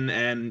mission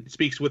and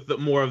speaks with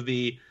more of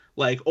the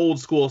like old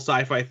school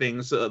sci-fi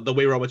things, the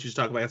way robots used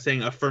to talk about,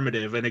 saying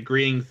affirmative and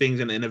agreeing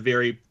things in a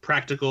very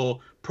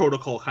practical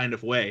protocol kind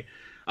of way.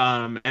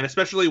 And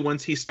especially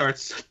once he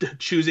starts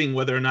choosing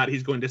whether or not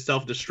he's going to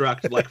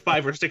self-destruct like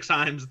 5 or 6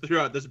 times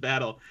throughout this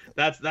battle,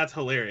 that's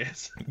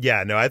hilarious.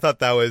 Yeah, no, I thought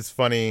that was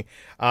funny.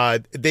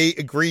 They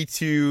agree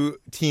to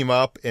team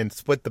up and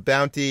split the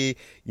bounty.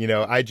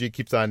 IG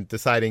keeps on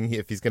deciding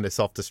if he's going to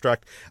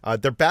self-destruct.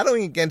 They're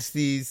battling against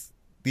these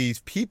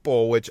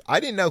people, which I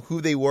didn't know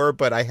who they were,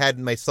 but I had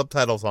my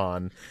subtitles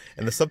on,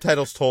 and the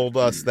subtitles told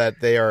us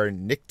that they are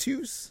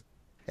Niktos,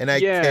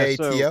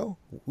 Nikto.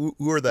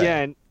 Who are they?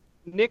 Yeah.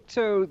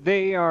 Nikto,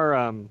 they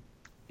are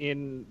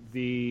in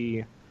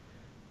the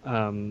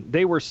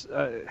they were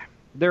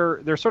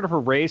they're sort of a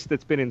race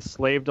that's been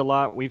enslaved a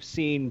lot. We've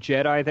seen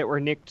Jedi that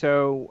were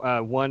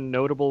Nikto. One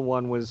notable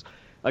one was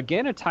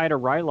again a Taida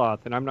Ryloth,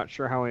 and I'm not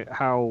sure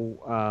how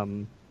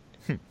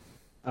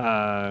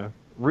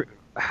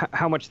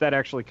how much that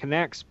actually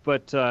connects,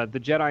 but the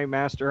Jedi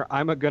Master,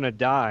 I'm a gonna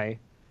die,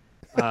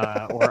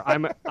 or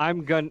I'm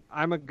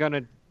a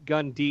gonna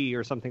gun D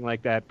or something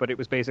like that. But it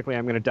was basically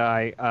I'm gonna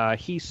die.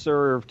 He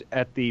served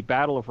at the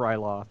Battle of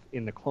Ryloth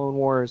in the Clone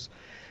Wars,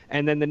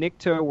 and then the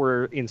Nikto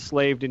were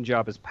enslaved in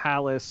Jabba's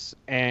palace.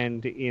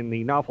 And in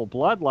the novel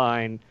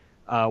Bloodline,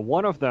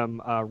 one of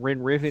them,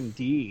 Rin Riven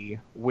D,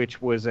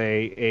 which was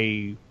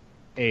an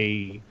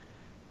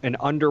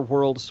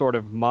underworld sort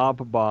of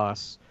mob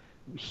boss.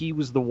 He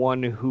was the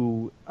one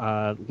who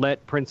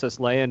let Princess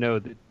Leia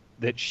know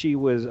that she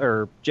was,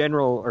 or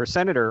General or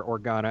Senator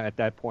Organa at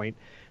that point,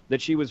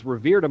 that she was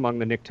revered among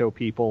the Nikto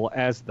people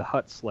as the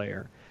Hutt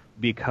Slayer,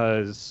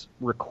 because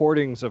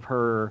recordings of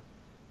her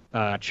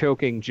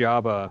choking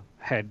Jabba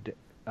had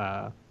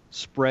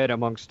spread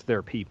amongst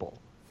their people.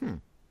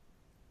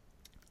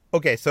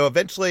 Okay, so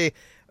eventually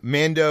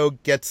Mando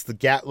gets the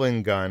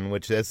Gatling gun,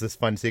 which is this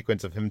fun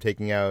sequence of him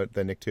taking out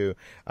the Nikto,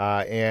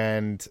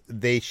 and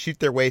they shoot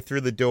their way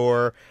through the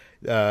door.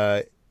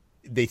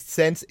 They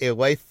sense a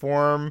life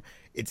form.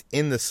 It's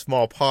in the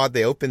small pod.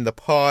 They open the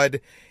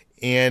pod,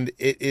 and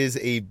it is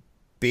a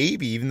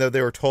baby, even though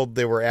they were told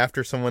they were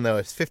after someone that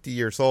was 50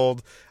 years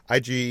old.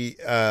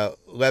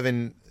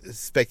 IG-11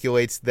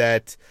 speculates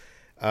that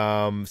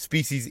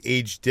species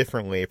age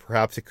differently.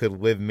 Perhaps it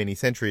could live many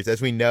centuries.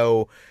 As we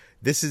know,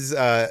 this is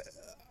a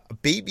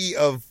baby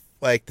of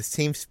like the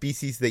same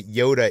species that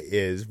Yoda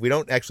is. We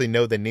don't actually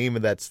know the name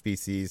of that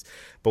species,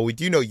 but we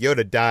do know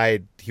Yoda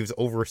died. He was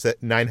over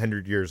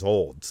 900 years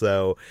old.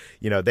 So,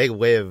 they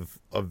live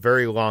a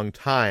very long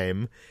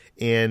time.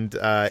 And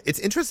it's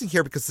interesting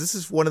here because this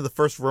is one of the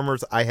first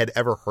rumors I had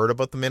ever heard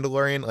about The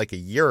Mandalorian, like a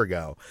year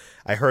ago.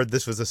 I heard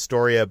this was a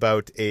story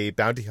about a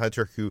bounty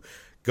hunter who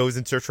goes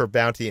in search for a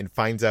bounty and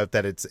finds out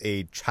that it's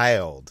a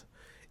child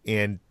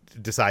and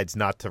decides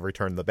not to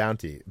return the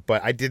bounty.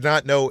 But I did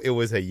not know it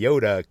was a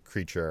Yoda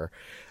creature.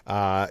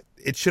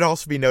 It should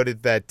also be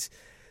noted that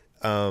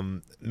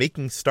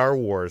Making Star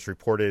Wars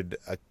reported,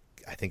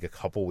 I think a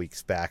couple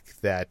weeks back,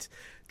 that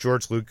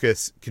George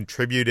Lucas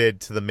contributed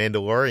to The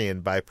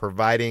Mandalorian by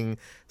providing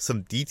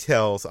some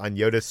details on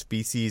Yoda's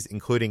species,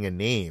 including a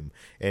name.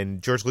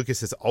 And George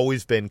Lucas has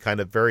always been kind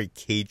of very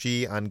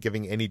cagey on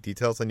giving any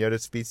details on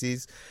Yoda's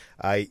species.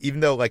 Even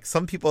though, like,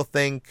 some people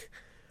think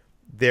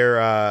there's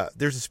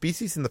a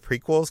species in the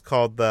prequels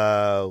called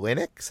the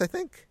Linux, I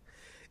think.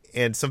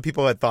 And some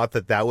people had thought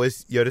that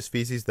was Yoda's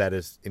species. That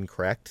is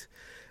incorrect.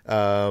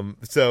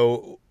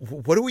 So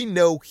what do we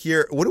know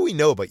here? What do we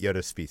know about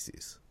Yoda's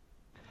species?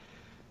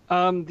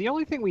 The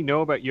only thing we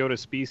know about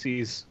Yoda's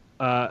species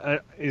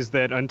is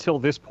that until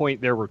this point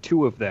there were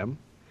two of them.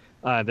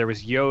 There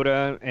was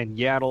Yoda, and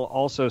Yaddle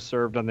also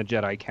served on the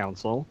Jedi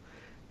Council.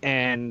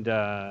 And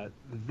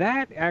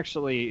that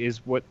actually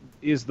is what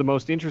is the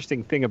most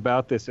interesting thing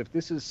about this. If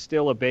this is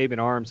still a babe in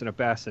arms and a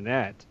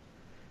bassinet,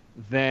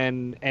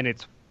 and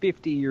it's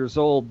 50 years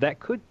old,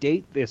 that could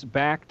date this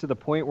back to the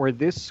point where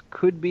this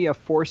could be a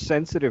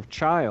Force-sensitive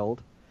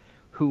child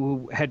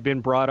who had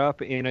been brought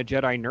up in a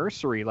Jedi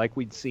nursery, like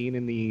we'd seen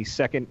in the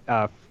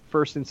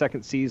first and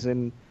second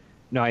season.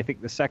 No, I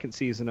think the second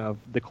season of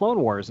the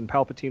Clone Wars, and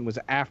Palpatine was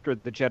after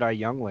the Jedi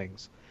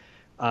younglings.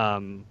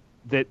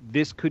 That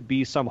this could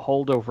be some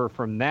holdover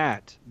from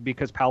that,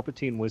 because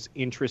Palpatine was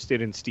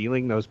interested in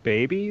stealing those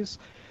babies.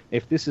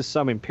 If this is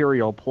some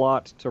Imperial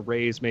plot to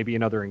raise maybe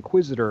another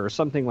Inquisitor or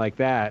something like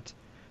that,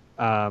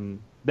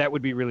 that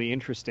would be really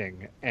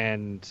interesting.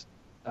 And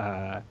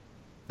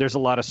there's a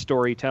lot of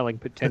storytelling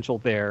potential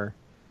there,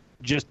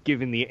 just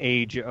given the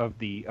age of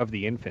the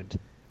infant.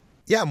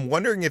 Yeah, I'm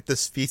wondering if the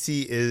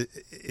species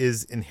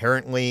is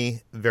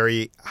inherently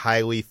very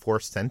highly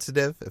Force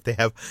sensitive, if they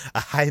have a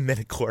high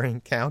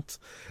midichlorian count.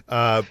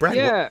 Brad,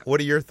 Yeah.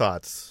 what are your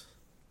thoughts?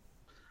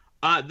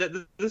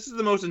 This is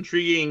the most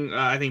intriguing,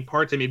 I think,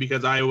 part to me,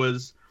 because I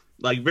was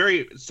like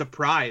very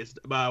surprised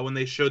when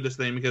they showed this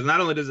thing, because not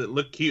only does it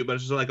look cute, but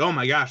it's just like, oh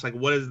my gosh, like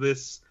what is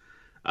this?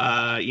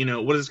 What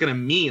is this going to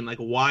mean? Like,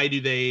 why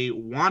do they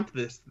want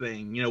this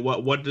thing?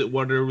 What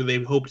do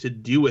they hope to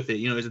do with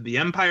it? Is it the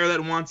Empire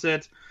that wants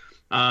it?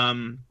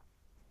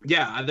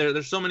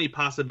 There's so many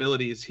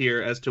possibilities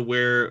here as to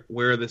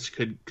where this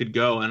could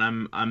go,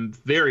 and I'm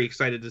very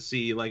excited to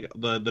see like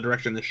the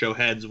direction the show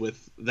heads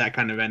with that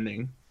kind of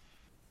ending.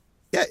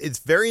 Yeah, it's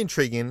very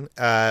intriguing.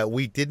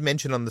 We did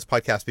mention on this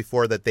podcast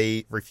before that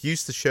they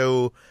refused to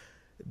show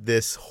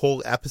this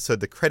whole episode,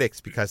 the critics,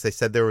 because they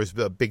said there was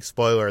a big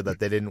spoiler that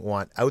they didn't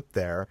want out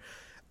there.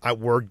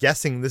 We're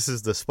guessing this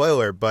is the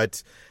spoiler,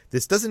 but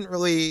this doesn't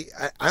really...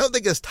 I don't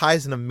think this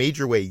ties in a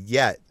major way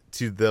yet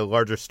to the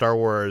larger Star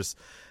Wars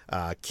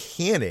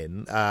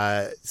canon.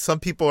 Some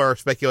people are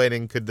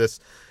speculating, could this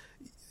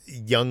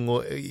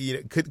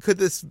could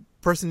this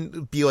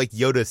person be like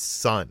Yoda's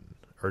son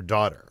or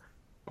daughter?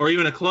 Or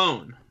even a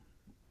clone.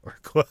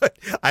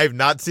 I have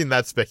not seen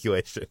that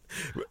speculation.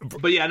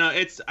 But yeah, no,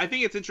 I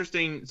think it's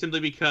interesting simply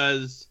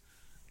because,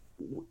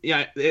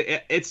 yeah,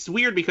 it's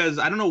weird because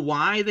I don't know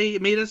why they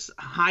made us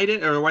hide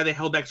it or why they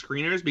held back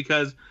screeners,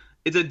 because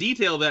it's a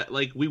detail that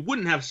like we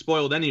wouldn't have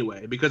spoiled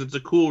anyway because it's a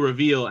cool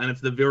reveal and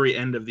it's the very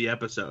end of the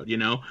episode, you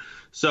know.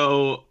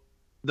 So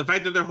the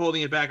fact that they're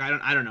holding it back,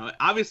 I don't know.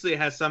 Obviously, it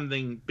has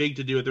something big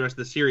to do with the rest of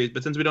the series,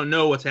 but since we don't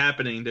know what's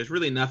happening, there's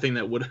really nothing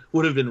that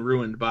would have been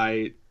ruined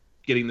by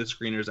getting the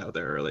screeners out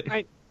there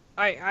early.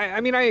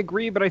 I mean, I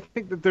agree, but I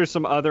think that there's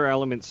some other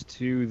elements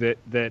too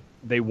that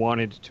they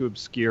wanted to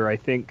obscure. I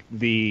think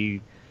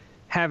the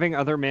having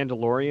other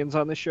Mandalorians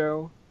on the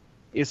show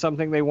is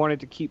something they wanted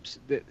to keep,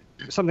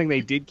 something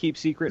they did keep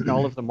secret in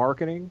all of the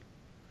marketing.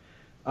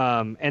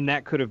 And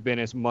that could have been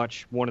as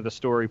much one of the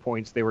story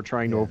points they were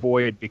trying to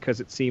avoid,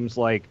 because it seems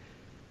like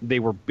they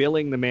were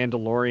billing the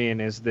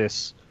Mandalorian as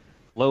this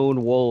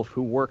lone wolf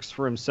who works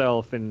for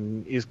himself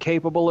and is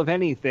capable of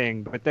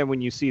anything. But then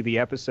when you see the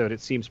episode, it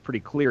seems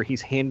pretty clear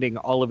he's handing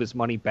all of his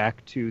money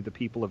back to the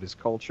people of his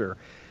culture,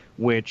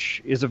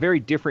 which is a very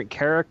different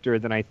character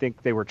than I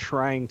think they were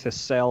trying to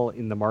sell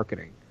in the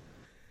marketing.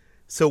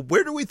 So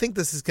where do we think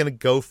this is going to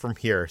go from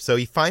here? So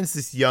he finds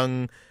this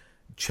young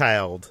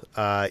child.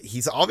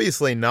 He's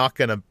obviously not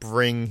going to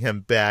bring him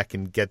back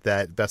and get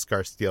that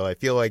Beskar steel. I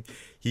feel like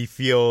he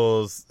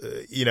feels,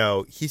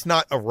 he's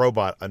not a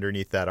robot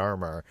underneath that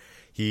armor.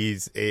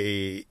 He's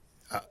a,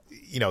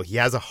 he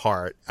has a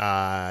heart.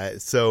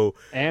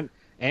 And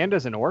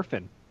as an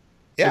orphan,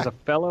 as a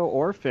fellow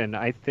orphan,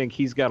 I think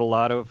he's got a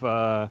lot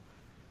of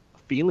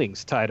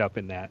feelings tied up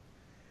in that.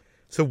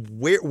 So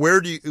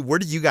where do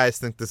you guys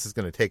think this is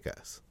going to take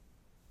us?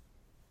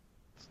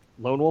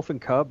 Lone Wolf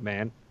and Cub,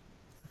 man.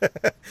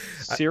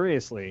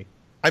 Seriously.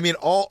 I mean,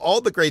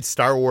 all the great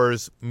Star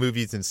Wars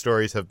movies and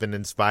stories have been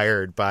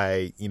inspired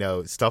by,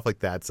 stuff like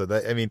that. So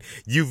that, I mean,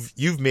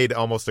 you've made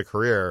almost a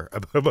career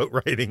about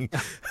writing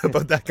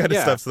about that kind of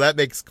stuff. So that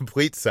makes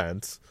complete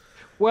sense.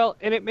 Well,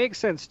 and it makes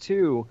sense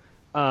too.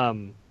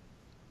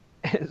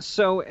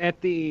 So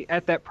at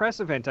that press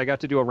event, I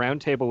got to do a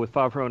roundtable with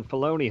Favreau and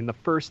Filoni, and the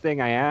first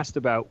thing I asked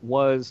about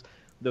was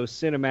those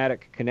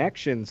cinematic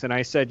connections. And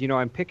I said,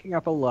 I'm picking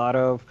up a lot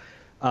of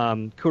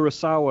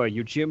Kurosawa,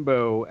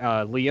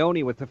 Yojimbo,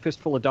 Leone with A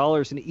Fistful of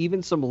Dollars, and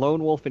even some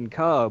Lone Wolf and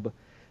Cub.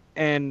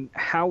 And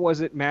how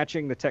was it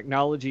matching the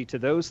technology to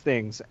those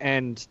things?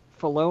 And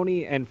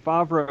Filoni and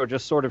Favreau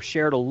just sort of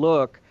shared a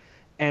look,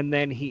 and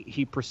then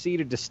he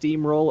proceeded to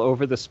steamroll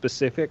over the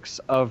specifics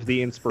of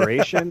the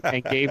inspiration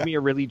and gave me a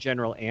really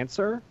general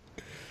answer.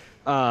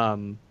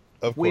 Of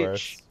course.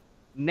 Which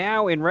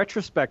now in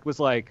retrospect was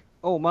like,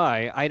 oh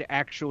my, I'd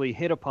actually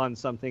hit upon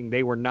something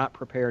they were not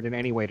prepared in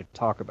any way to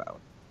talk about.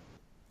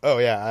 Oh,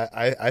 yeah,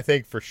 I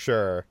think for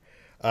sure.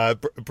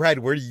 Brad,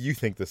 where do you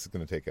think this is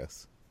going to take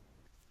us?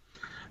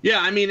 Yeah,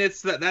 I mean,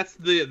 that's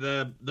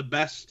the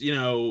best,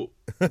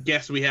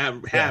 guess we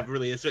have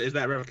really is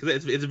that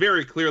because it's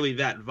very clearly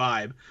that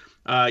vibe.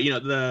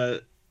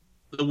 The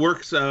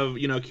works of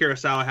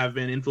Kurosawa have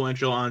been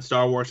influential on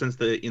Star Wars since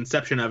the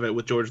inception of it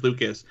with George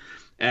Lucas,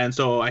 and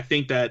so I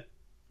think that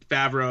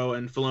Favreau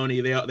and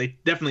Filoni they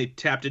definitely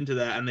tapped into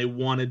that, and they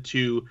wanted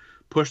to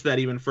push that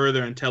even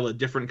further and tell a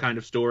different kind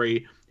of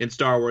story in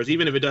Star Wars,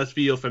 even if it does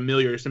feel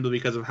familiar simply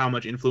because of how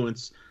much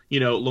influence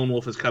Lone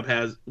Wolf and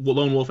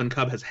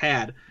Cub has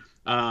had.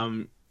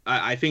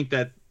 I think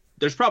that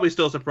there's probably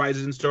still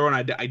surprises in store,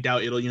 and I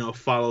doubt it'll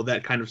follow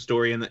that kind of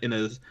story in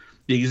the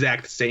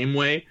exact same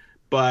way.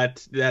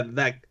 But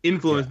that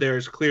influence there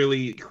is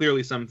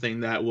clearly something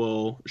that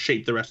will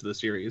shape the rest of the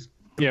series.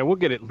 Yeah, we'll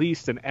get at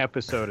least an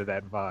episode of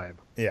that vibe.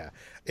 Yeah,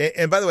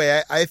 and by the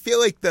way, I feel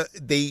like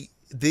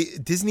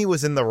Disney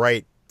was in the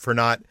right for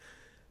not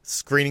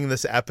screening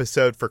this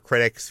episode for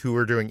critics who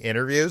were doing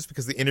interviews,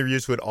 because the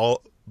interviews would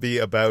all be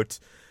about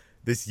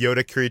this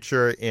Yoda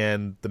creature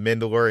and the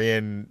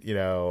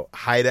Mandalorian,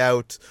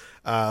 hideout.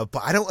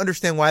 But I don't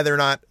understand why they're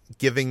not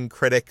giving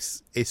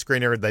critics a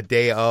screener the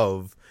day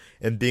of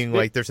and being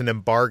like, there's an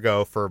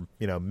embargo for,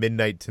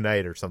 midnight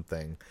tonight or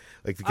something.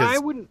 Like,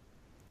 because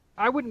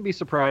I wouldn't be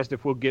surprised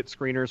if we'll get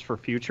screeners for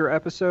future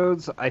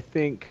episodes. I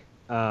think,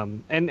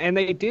 and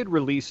they did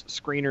release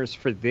screeners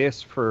for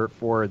this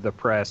for the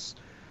press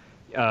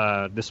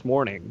this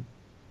morning.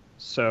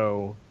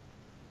 So,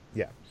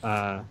 yeah.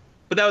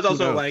 But that was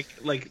also like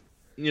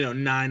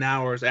 9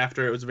 hours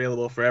after it was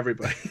available for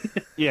everybody.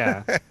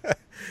 Yeah.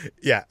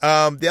 Yeah.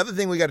 The other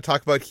thing we got to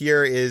talk about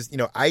here is,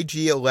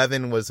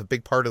 IG-11 was a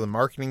big part of the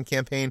marketing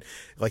campaign.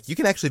 Like, you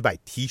can actually buy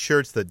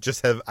T-shirts that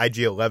just have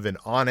IG-11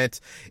 on it.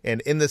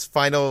 And in this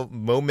final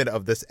moment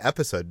of this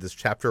episode, this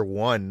chapter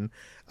 1,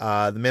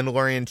 the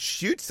Mandalorian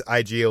shoots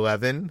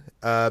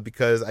IG-11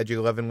 because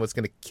IG-11 was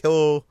going to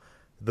kill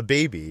the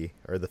baby,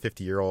 or the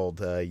 50-year-old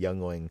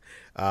youngling.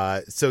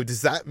 So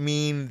does that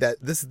mean that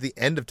this is the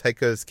end of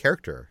Taika's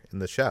character in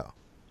the show?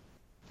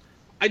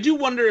 I do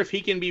wonder if he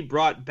can be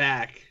brought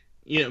back.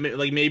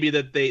 Like maybe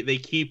that they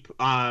keep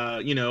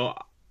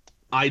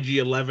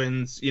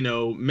IG-11's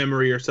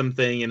memory or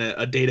something in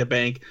a data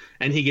bank,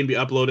 and he can be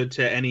uploaded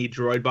to any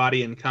droid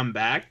body and come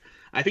back.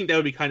 I think that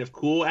would be kind of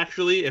cool,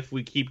 actually, if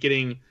we keep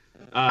getting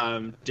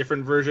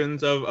different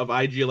versions of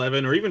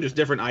IG-11, or even just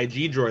different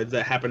IG droids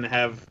that happen to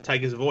have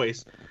Taika's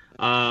voice.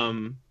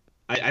 I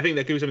I think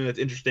that could be something that's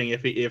interesting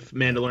if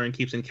Mandalorian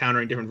keeps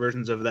encountering different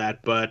versions of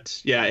that.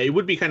 But yeah, it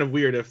would be kind of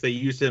weird if they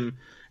used him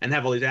and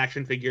have all these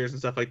action figures and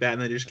stuff like that,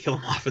 and then just kill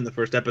him off in the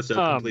first episode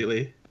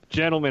completely.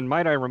 Gentlemen,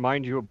 might I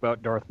remind you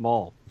about Darth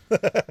Maul?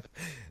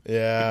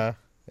 Yeah.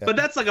 But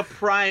that's like a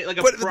but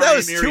that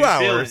was 2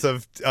 hours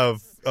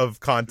of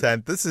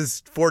content. This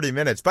is 40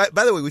 minutes. By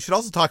the way, we should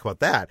also talk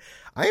about that.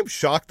 I am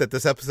shocked that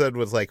this episode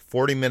was like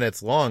 40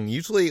 minutes long.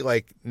 Usually,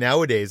 like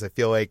nowadays, I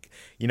feel like,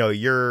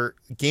 your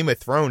Game of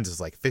Thrones is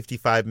like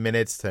 55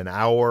 minutes to an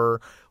hour.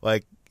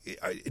 Like,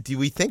 do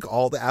we think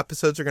all the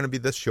episodes are going to be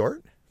this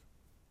short?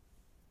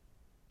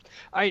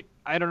 I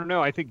don't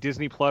know. I think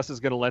Disney Plus is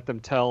going to let them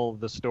tell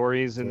the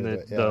stories in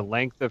the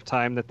length of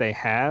time that they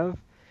have.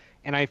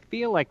 And I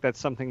feel like that's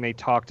something they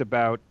talked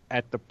about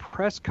at the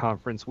press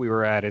conference we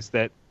were at, is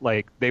that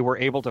like they were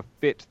able to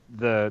fit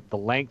the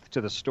length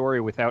to the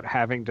story without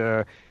having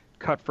to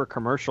cut for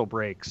commercial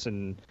breaks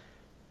and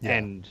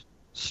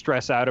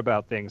stress out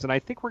about things. And I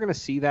think we're going to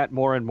see that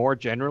more and more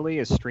generally,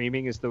 as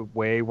streaming is the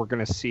way we're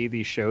going to see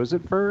these shows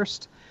at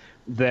first,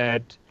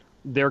 that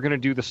they're going to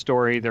do the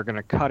story, they're going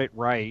to cut it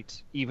right,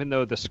 even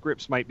though the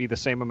scripts might be the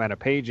same amount of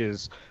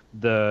pages,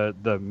 the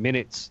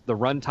minutes, the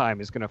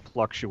runtime is going to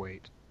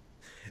fluctuate.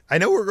 I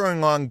know we're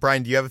going long.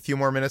 Brian, do you have a few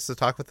more minutes to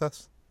talk with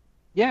us?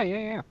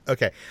 Yeah.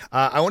 Okay.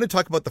 I want to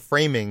talk about the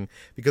framing,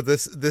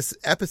 because this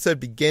episode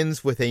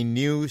begins with a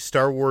new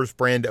Star Wars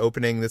brand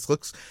opening. This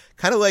looks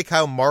kind of like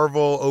how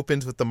Marvel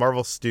opens with the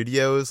Marvel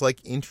Studios like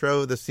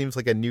intro. This seems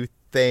like a new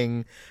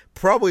thing.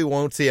 Probably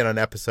won't see it on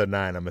episode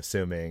 9, I'm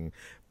assuming,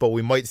 but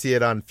we might see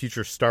it on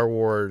future Star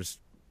Wars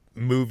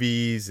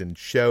movies and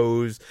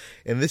shows.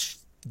 And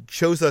this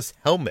shows us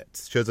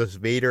helmets, shows us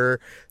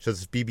Vader,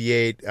 shows us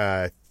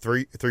BB-8,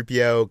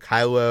 3PO,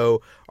 Kylo,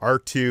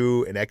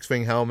 R2, an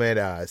X-Wing helmet,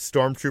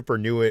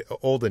 Stormtrooper,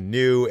 old and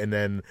new, and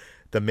then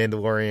the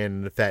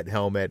Mandalorian fat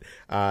helmet.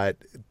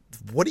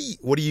 What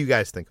do you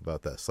guys think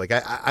about this? Like,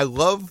 I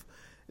love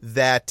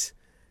that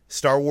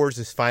Star Wars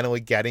is finally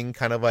getting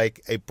kind of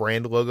like a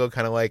brand logo,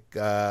 kind of like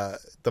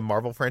the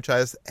Marvel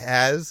franchise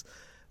has,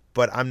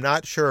 but I'm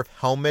not sure if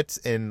helmets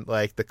and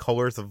like the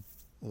colors of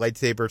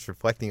lightsabers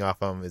reflecting off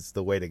them is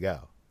the way to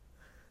go.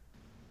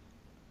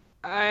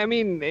 I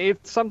mean,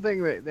 it's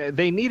something that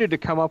they needed to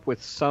come up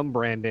with some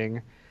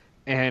branding,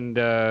 and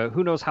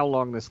who knows how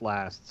long this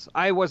lasts.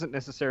 I wasn't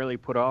necessarily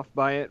put off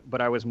by it, but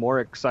I was more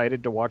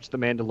excited to watch The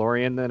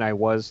Mandalorian than I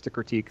was to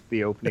critique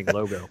the opening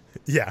logo.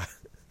 Yeah.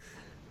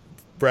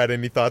 Brad,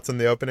 any thoughts on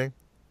the opening?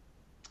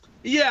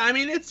 Yeah, I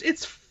mean,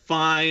 it's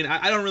fine.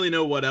 I don't really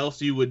know what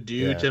else you would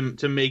do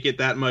to make it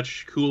that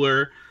much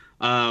cooler.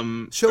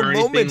 Show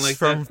moments like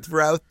from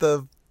throughout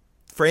the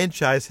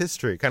franchise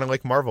history, kind of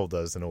like Marvel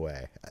does in a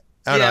way.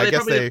 I don't know. I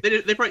guess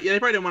they probably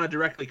didn't want to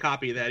directly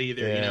copy that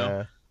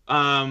either,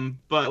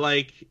 But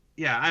like,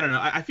 yeah, I don't know.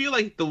 I feel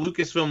like the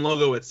Lucasfilm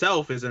logo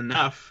itself is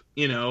enough,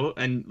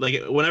 and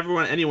like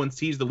whenever anyone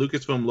sees the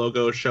Lucasfilm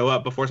logo show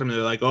up before something,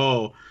 they're like,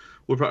 oh,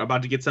 we're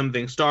about to get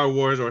something Star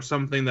Wars or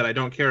something that I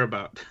don't care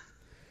about.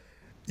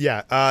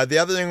 Yeah. The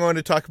other thing I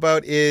wanted to talk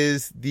about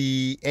is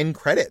the end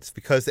credits,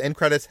 because the end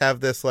credits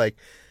have this like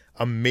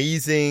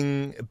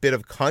amazing bit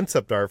of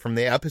concept art from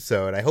the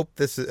episode. I hope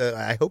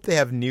they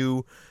have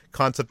new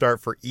concept art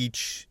for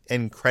each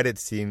end credit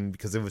scene,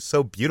 because it was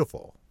so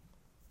beautiful.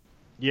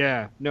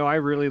 Yeah, no, I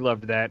really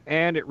loved that,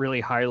 and it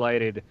really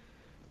highlighted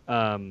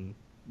the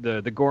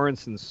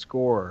Göransson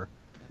score,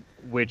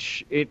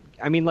 which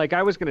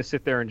I was going to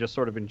sit there and just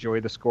sort of enjoy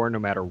the score no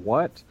matter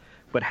what,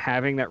 but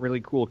having that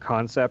really cool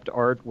concept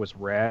art was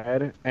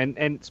rad.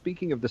 And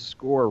speaking of the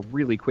score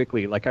really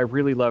quickly, like I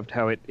really loved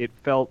how it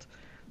felt.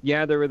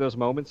 Yeah, there were those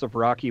moments of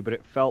Rocky, but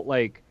it felt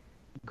like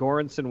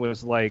Göransson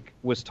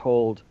was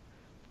told,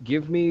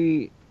 give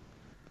me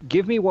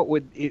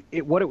what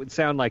it would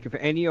sound like if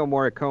Ennio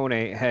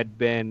Morricone had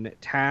been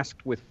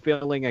tasked with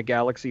filling a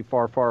galaxy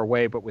far, far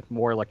away, but with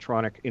more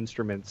electronic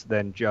instruments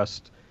than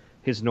just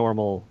his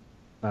normal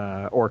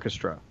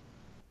orchestra.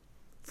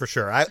 For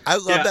sure. I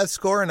love that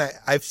score, and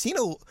I've seen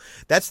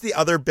that's the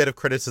other bit of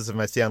criticism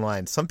I see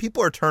online. Some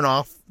people are turned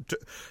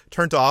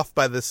off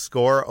by this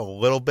score a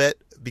little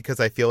bit,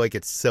 because I feel like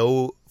it's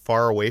so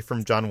far away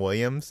from John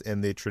Williams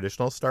and the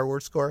traditional Star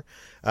Wars score.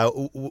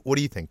 What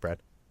do you think, Brad?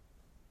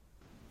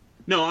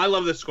 No, I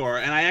love the score,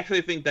 and I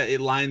actually think that it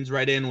lines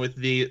right in with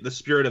the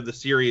spirit of the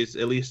series,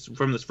 at least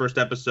from this first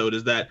episode,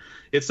 is that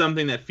it's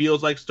something that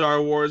feels like Star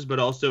Wars, but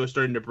also is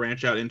starting to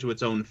branch out into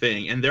its own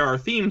thing. And there are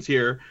themes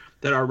here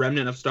that are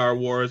remnant of Star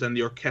Wars, and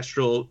the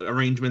orchestral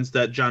arrangements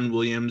that John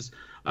Williams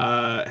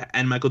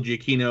and Michael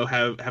Giacchino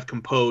have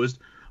composed.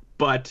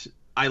 But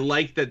I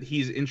like that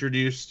he's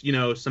introduced,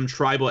 some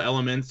tribal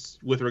elements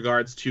with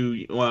regards to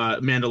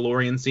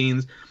Mandalorian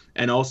scenes,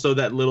 and also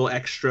that little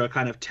extra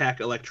kind of tech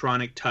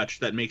electronic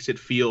touch that makes it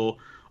feel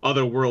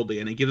otherworldly,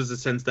 and it gives us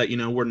a sense that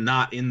we're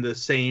not in the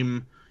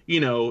same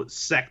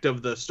sect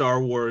of the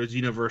Star Wars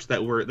universe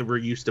that we're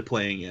used to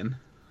playing in.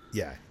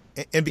 Yeah,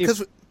 and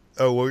because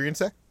what were you gonna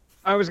say?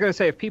 I was gonna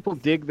say, if people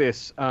dig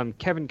this,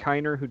 Kevin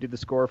Kiner, who did the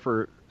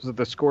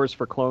scores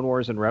for Clone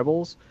Wars and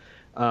Rebels,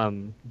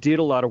 did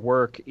a lot of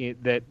work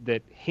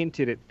that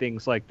hinted at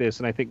things like this,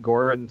 and I think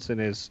Goranson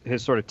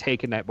has sort of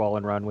taken that ball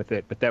and run with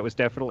it. But that was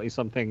definitely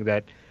something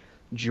that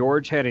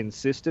George had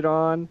insisted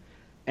on,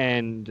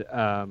 and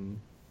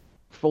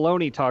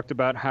Filoni talked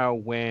about how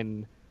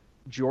when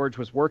George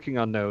was working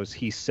on those,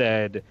 he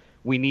said,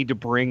 we need to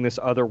bring this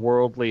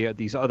otherworldly,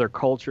 these other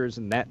cultures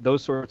and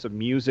those sorts of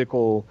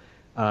musical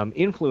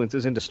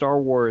influences into Star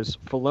Wars.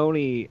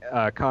 Filoni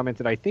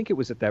commented, I think it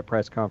was at that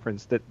press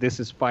conference, that this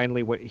is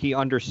finally what he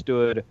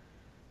understood,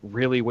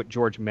 really what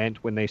George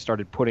meant when they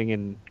started putting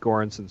in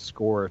Goranson's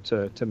score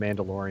to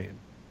Mandalorian.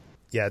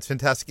 Yeah, it's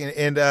fantastic.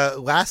 And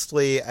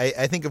lastly,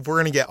 I think if we're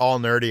going to get all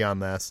nerdy on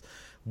this,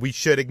 we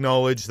should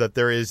acknowledge that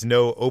there is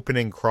no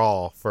opening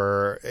crawl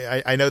for...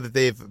 I know that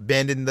they've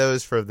abandoned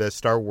those for the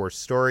Star Wars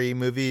story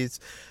movies,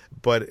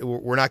 but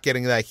we're not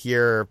getting that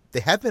here. They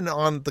have been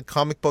on the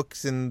comic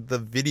books and the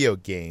video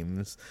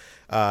games.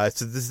 So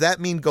does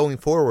that mean going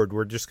forward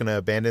we're just going to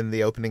abandon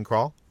the opening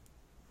crawl?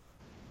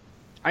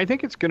 I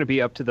think it's going to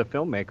be up to the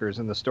filmmakers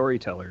and the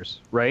storytellers,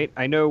 right?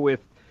 I know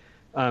with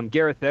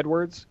Gareth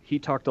Edwards, he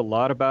talked a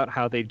lot about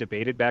how they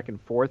debated back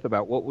and forth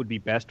about what would be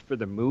best for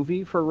the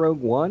movie for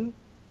Rogue One.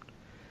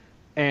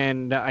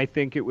 And I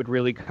think it would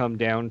really come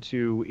down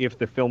to if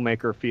the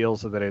filmmaker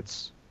feels that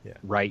it's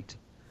right.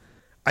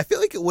 I feel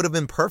like it would have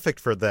been perfect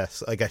for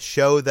this, like a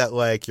show that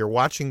like you're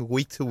watching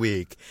week to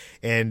week,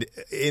 and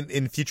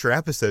in future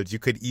episodes you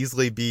could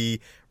easily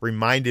be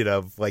reminded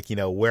of, like, you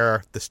know,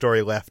 where the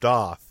story left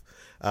off.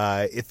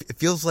 It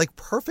feels like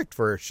perfect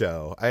for a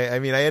show. I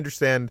mean, I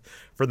understand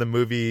for the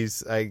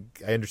movies, I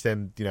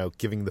understand, you know,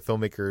 giving the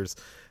filmmakers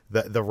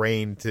the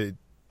reign to,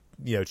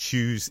 you know,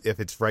 choose if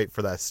it's right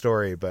for that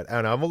story. But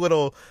I don't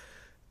know,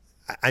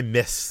 I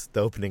miss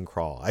the opening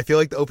crawl. I feel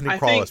like the opening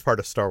crawl is part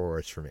of Star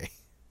Wars for me.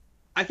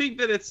 I think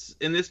that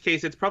in this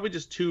case, it's probably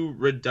just too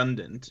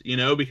redundant, you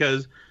know,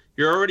 because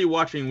you're already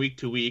watching week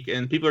to week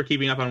and people are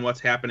keeping up on what's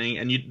happening,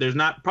 and there's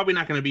probably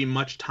not going to be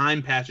much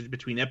time passage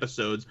between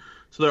episodes.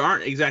 So there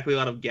aren't exactly a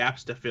lot of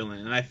gaps to fill in.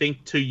 And I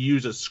think to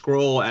use a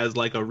scroll as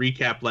like a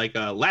recap, like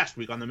last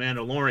week on The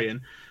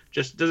Mandalorian,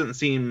 just doesn't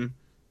seem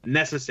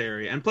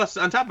necessary. And plus,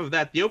 on top of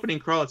that, the opening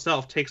crawl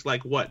itself takes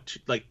like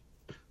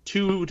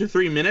 2 to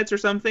 3 minutes or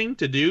something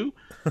to do.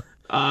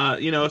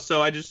 You know,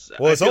 so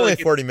it's only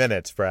 40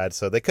 minutes, Brad,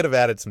 so they could have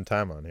added some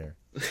time on here.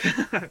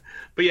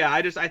 But yeah,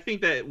 I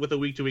think that with a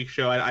week to week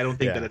show, I don't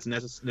think that it's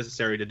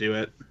necessary to do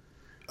it.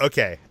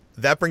 Okay,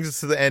 that brings us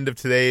to the end of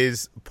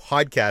today's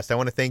podcast. I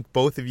want to thank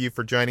both of you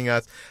for joining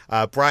us.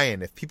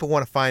 Brian, if people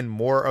want to find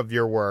more of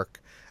your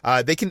work,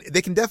 they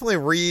can definitely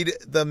read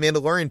the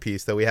Mandalorian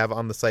piece that we have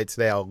on the site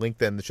today. I'll link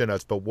that in the show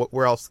notes. But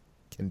where else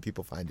can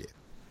people find you?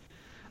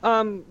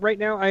 Right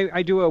now,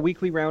 I do a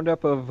weekly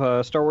roundup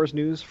of Star Wars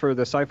news for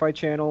the Sci-Fi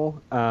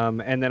Channel,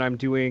 and then I'm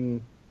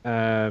doing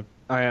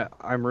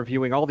I'm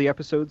reviewing all the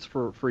episodes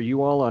for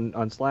you all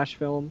on Slash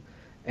Film,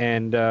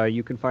 and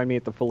you can find me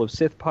at the Full of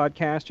Sith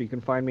podcast, or you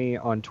can find me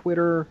on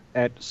Twitter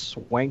at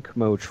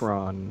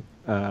Swankmotron,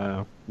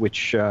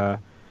 which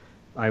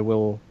I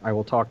will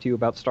talk to you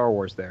about Star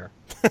Wars there,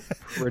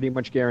 pretty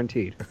much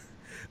guaranteed.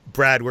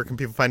 Brad, where can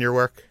people find your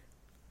work?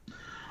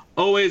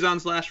 Always on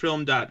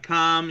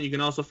slashfilm.com. You can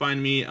also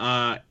find me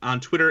on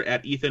Twitter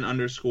at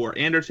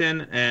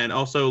Ethan_Anderton, and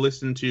also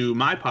listen to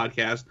my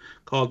podcast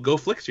called Go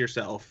Flix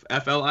Yourself,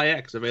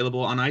 FLIX,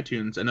 available on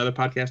iTunes and other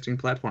podcasting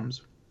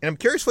platforms. And I'm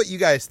curious what you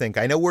guys think.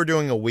 I know we're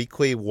doing a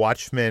weekly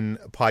Watchmen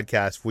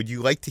podcast. Would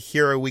you like to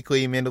hear a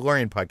weekly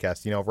Mandalorian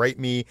podcast? You know, write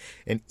me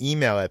an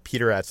email at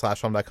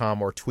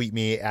peter@slashfilm.com or tweet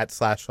me at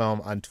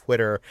slashfilm on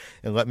Twitter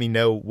and let me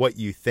know what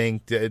you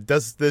think.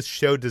 Does this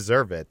show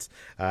deserve it?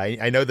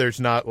 I know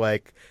there's not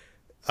like...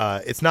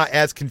 it's not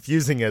as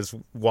confusing as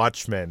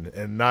Watchmen,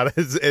 and not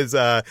as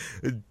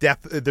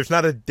depth. There's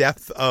not a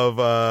depth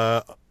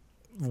of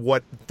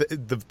what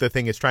the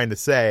thing is trying to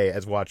say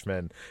as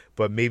Watchmen,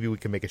 but maybe we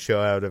can make a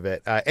show out of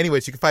it.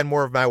 Anyways, you can find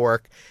more of my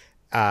work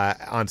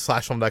on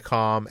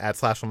slashfilm.com, at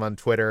slashfilm on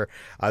Twitter.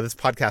 This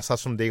podcast,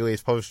 Slashfilm Daily,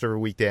 is published every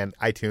weekday on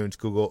iTunes,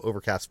 Google,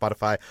 Overcast,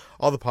 Spotify,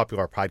 all the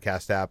popular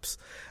podcast apps.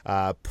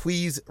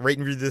 Please rate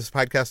and review this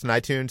podcast on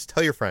iTunes.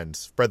 Tell your friends.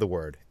 Spread the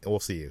word. And we'll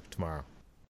see you tomorrow.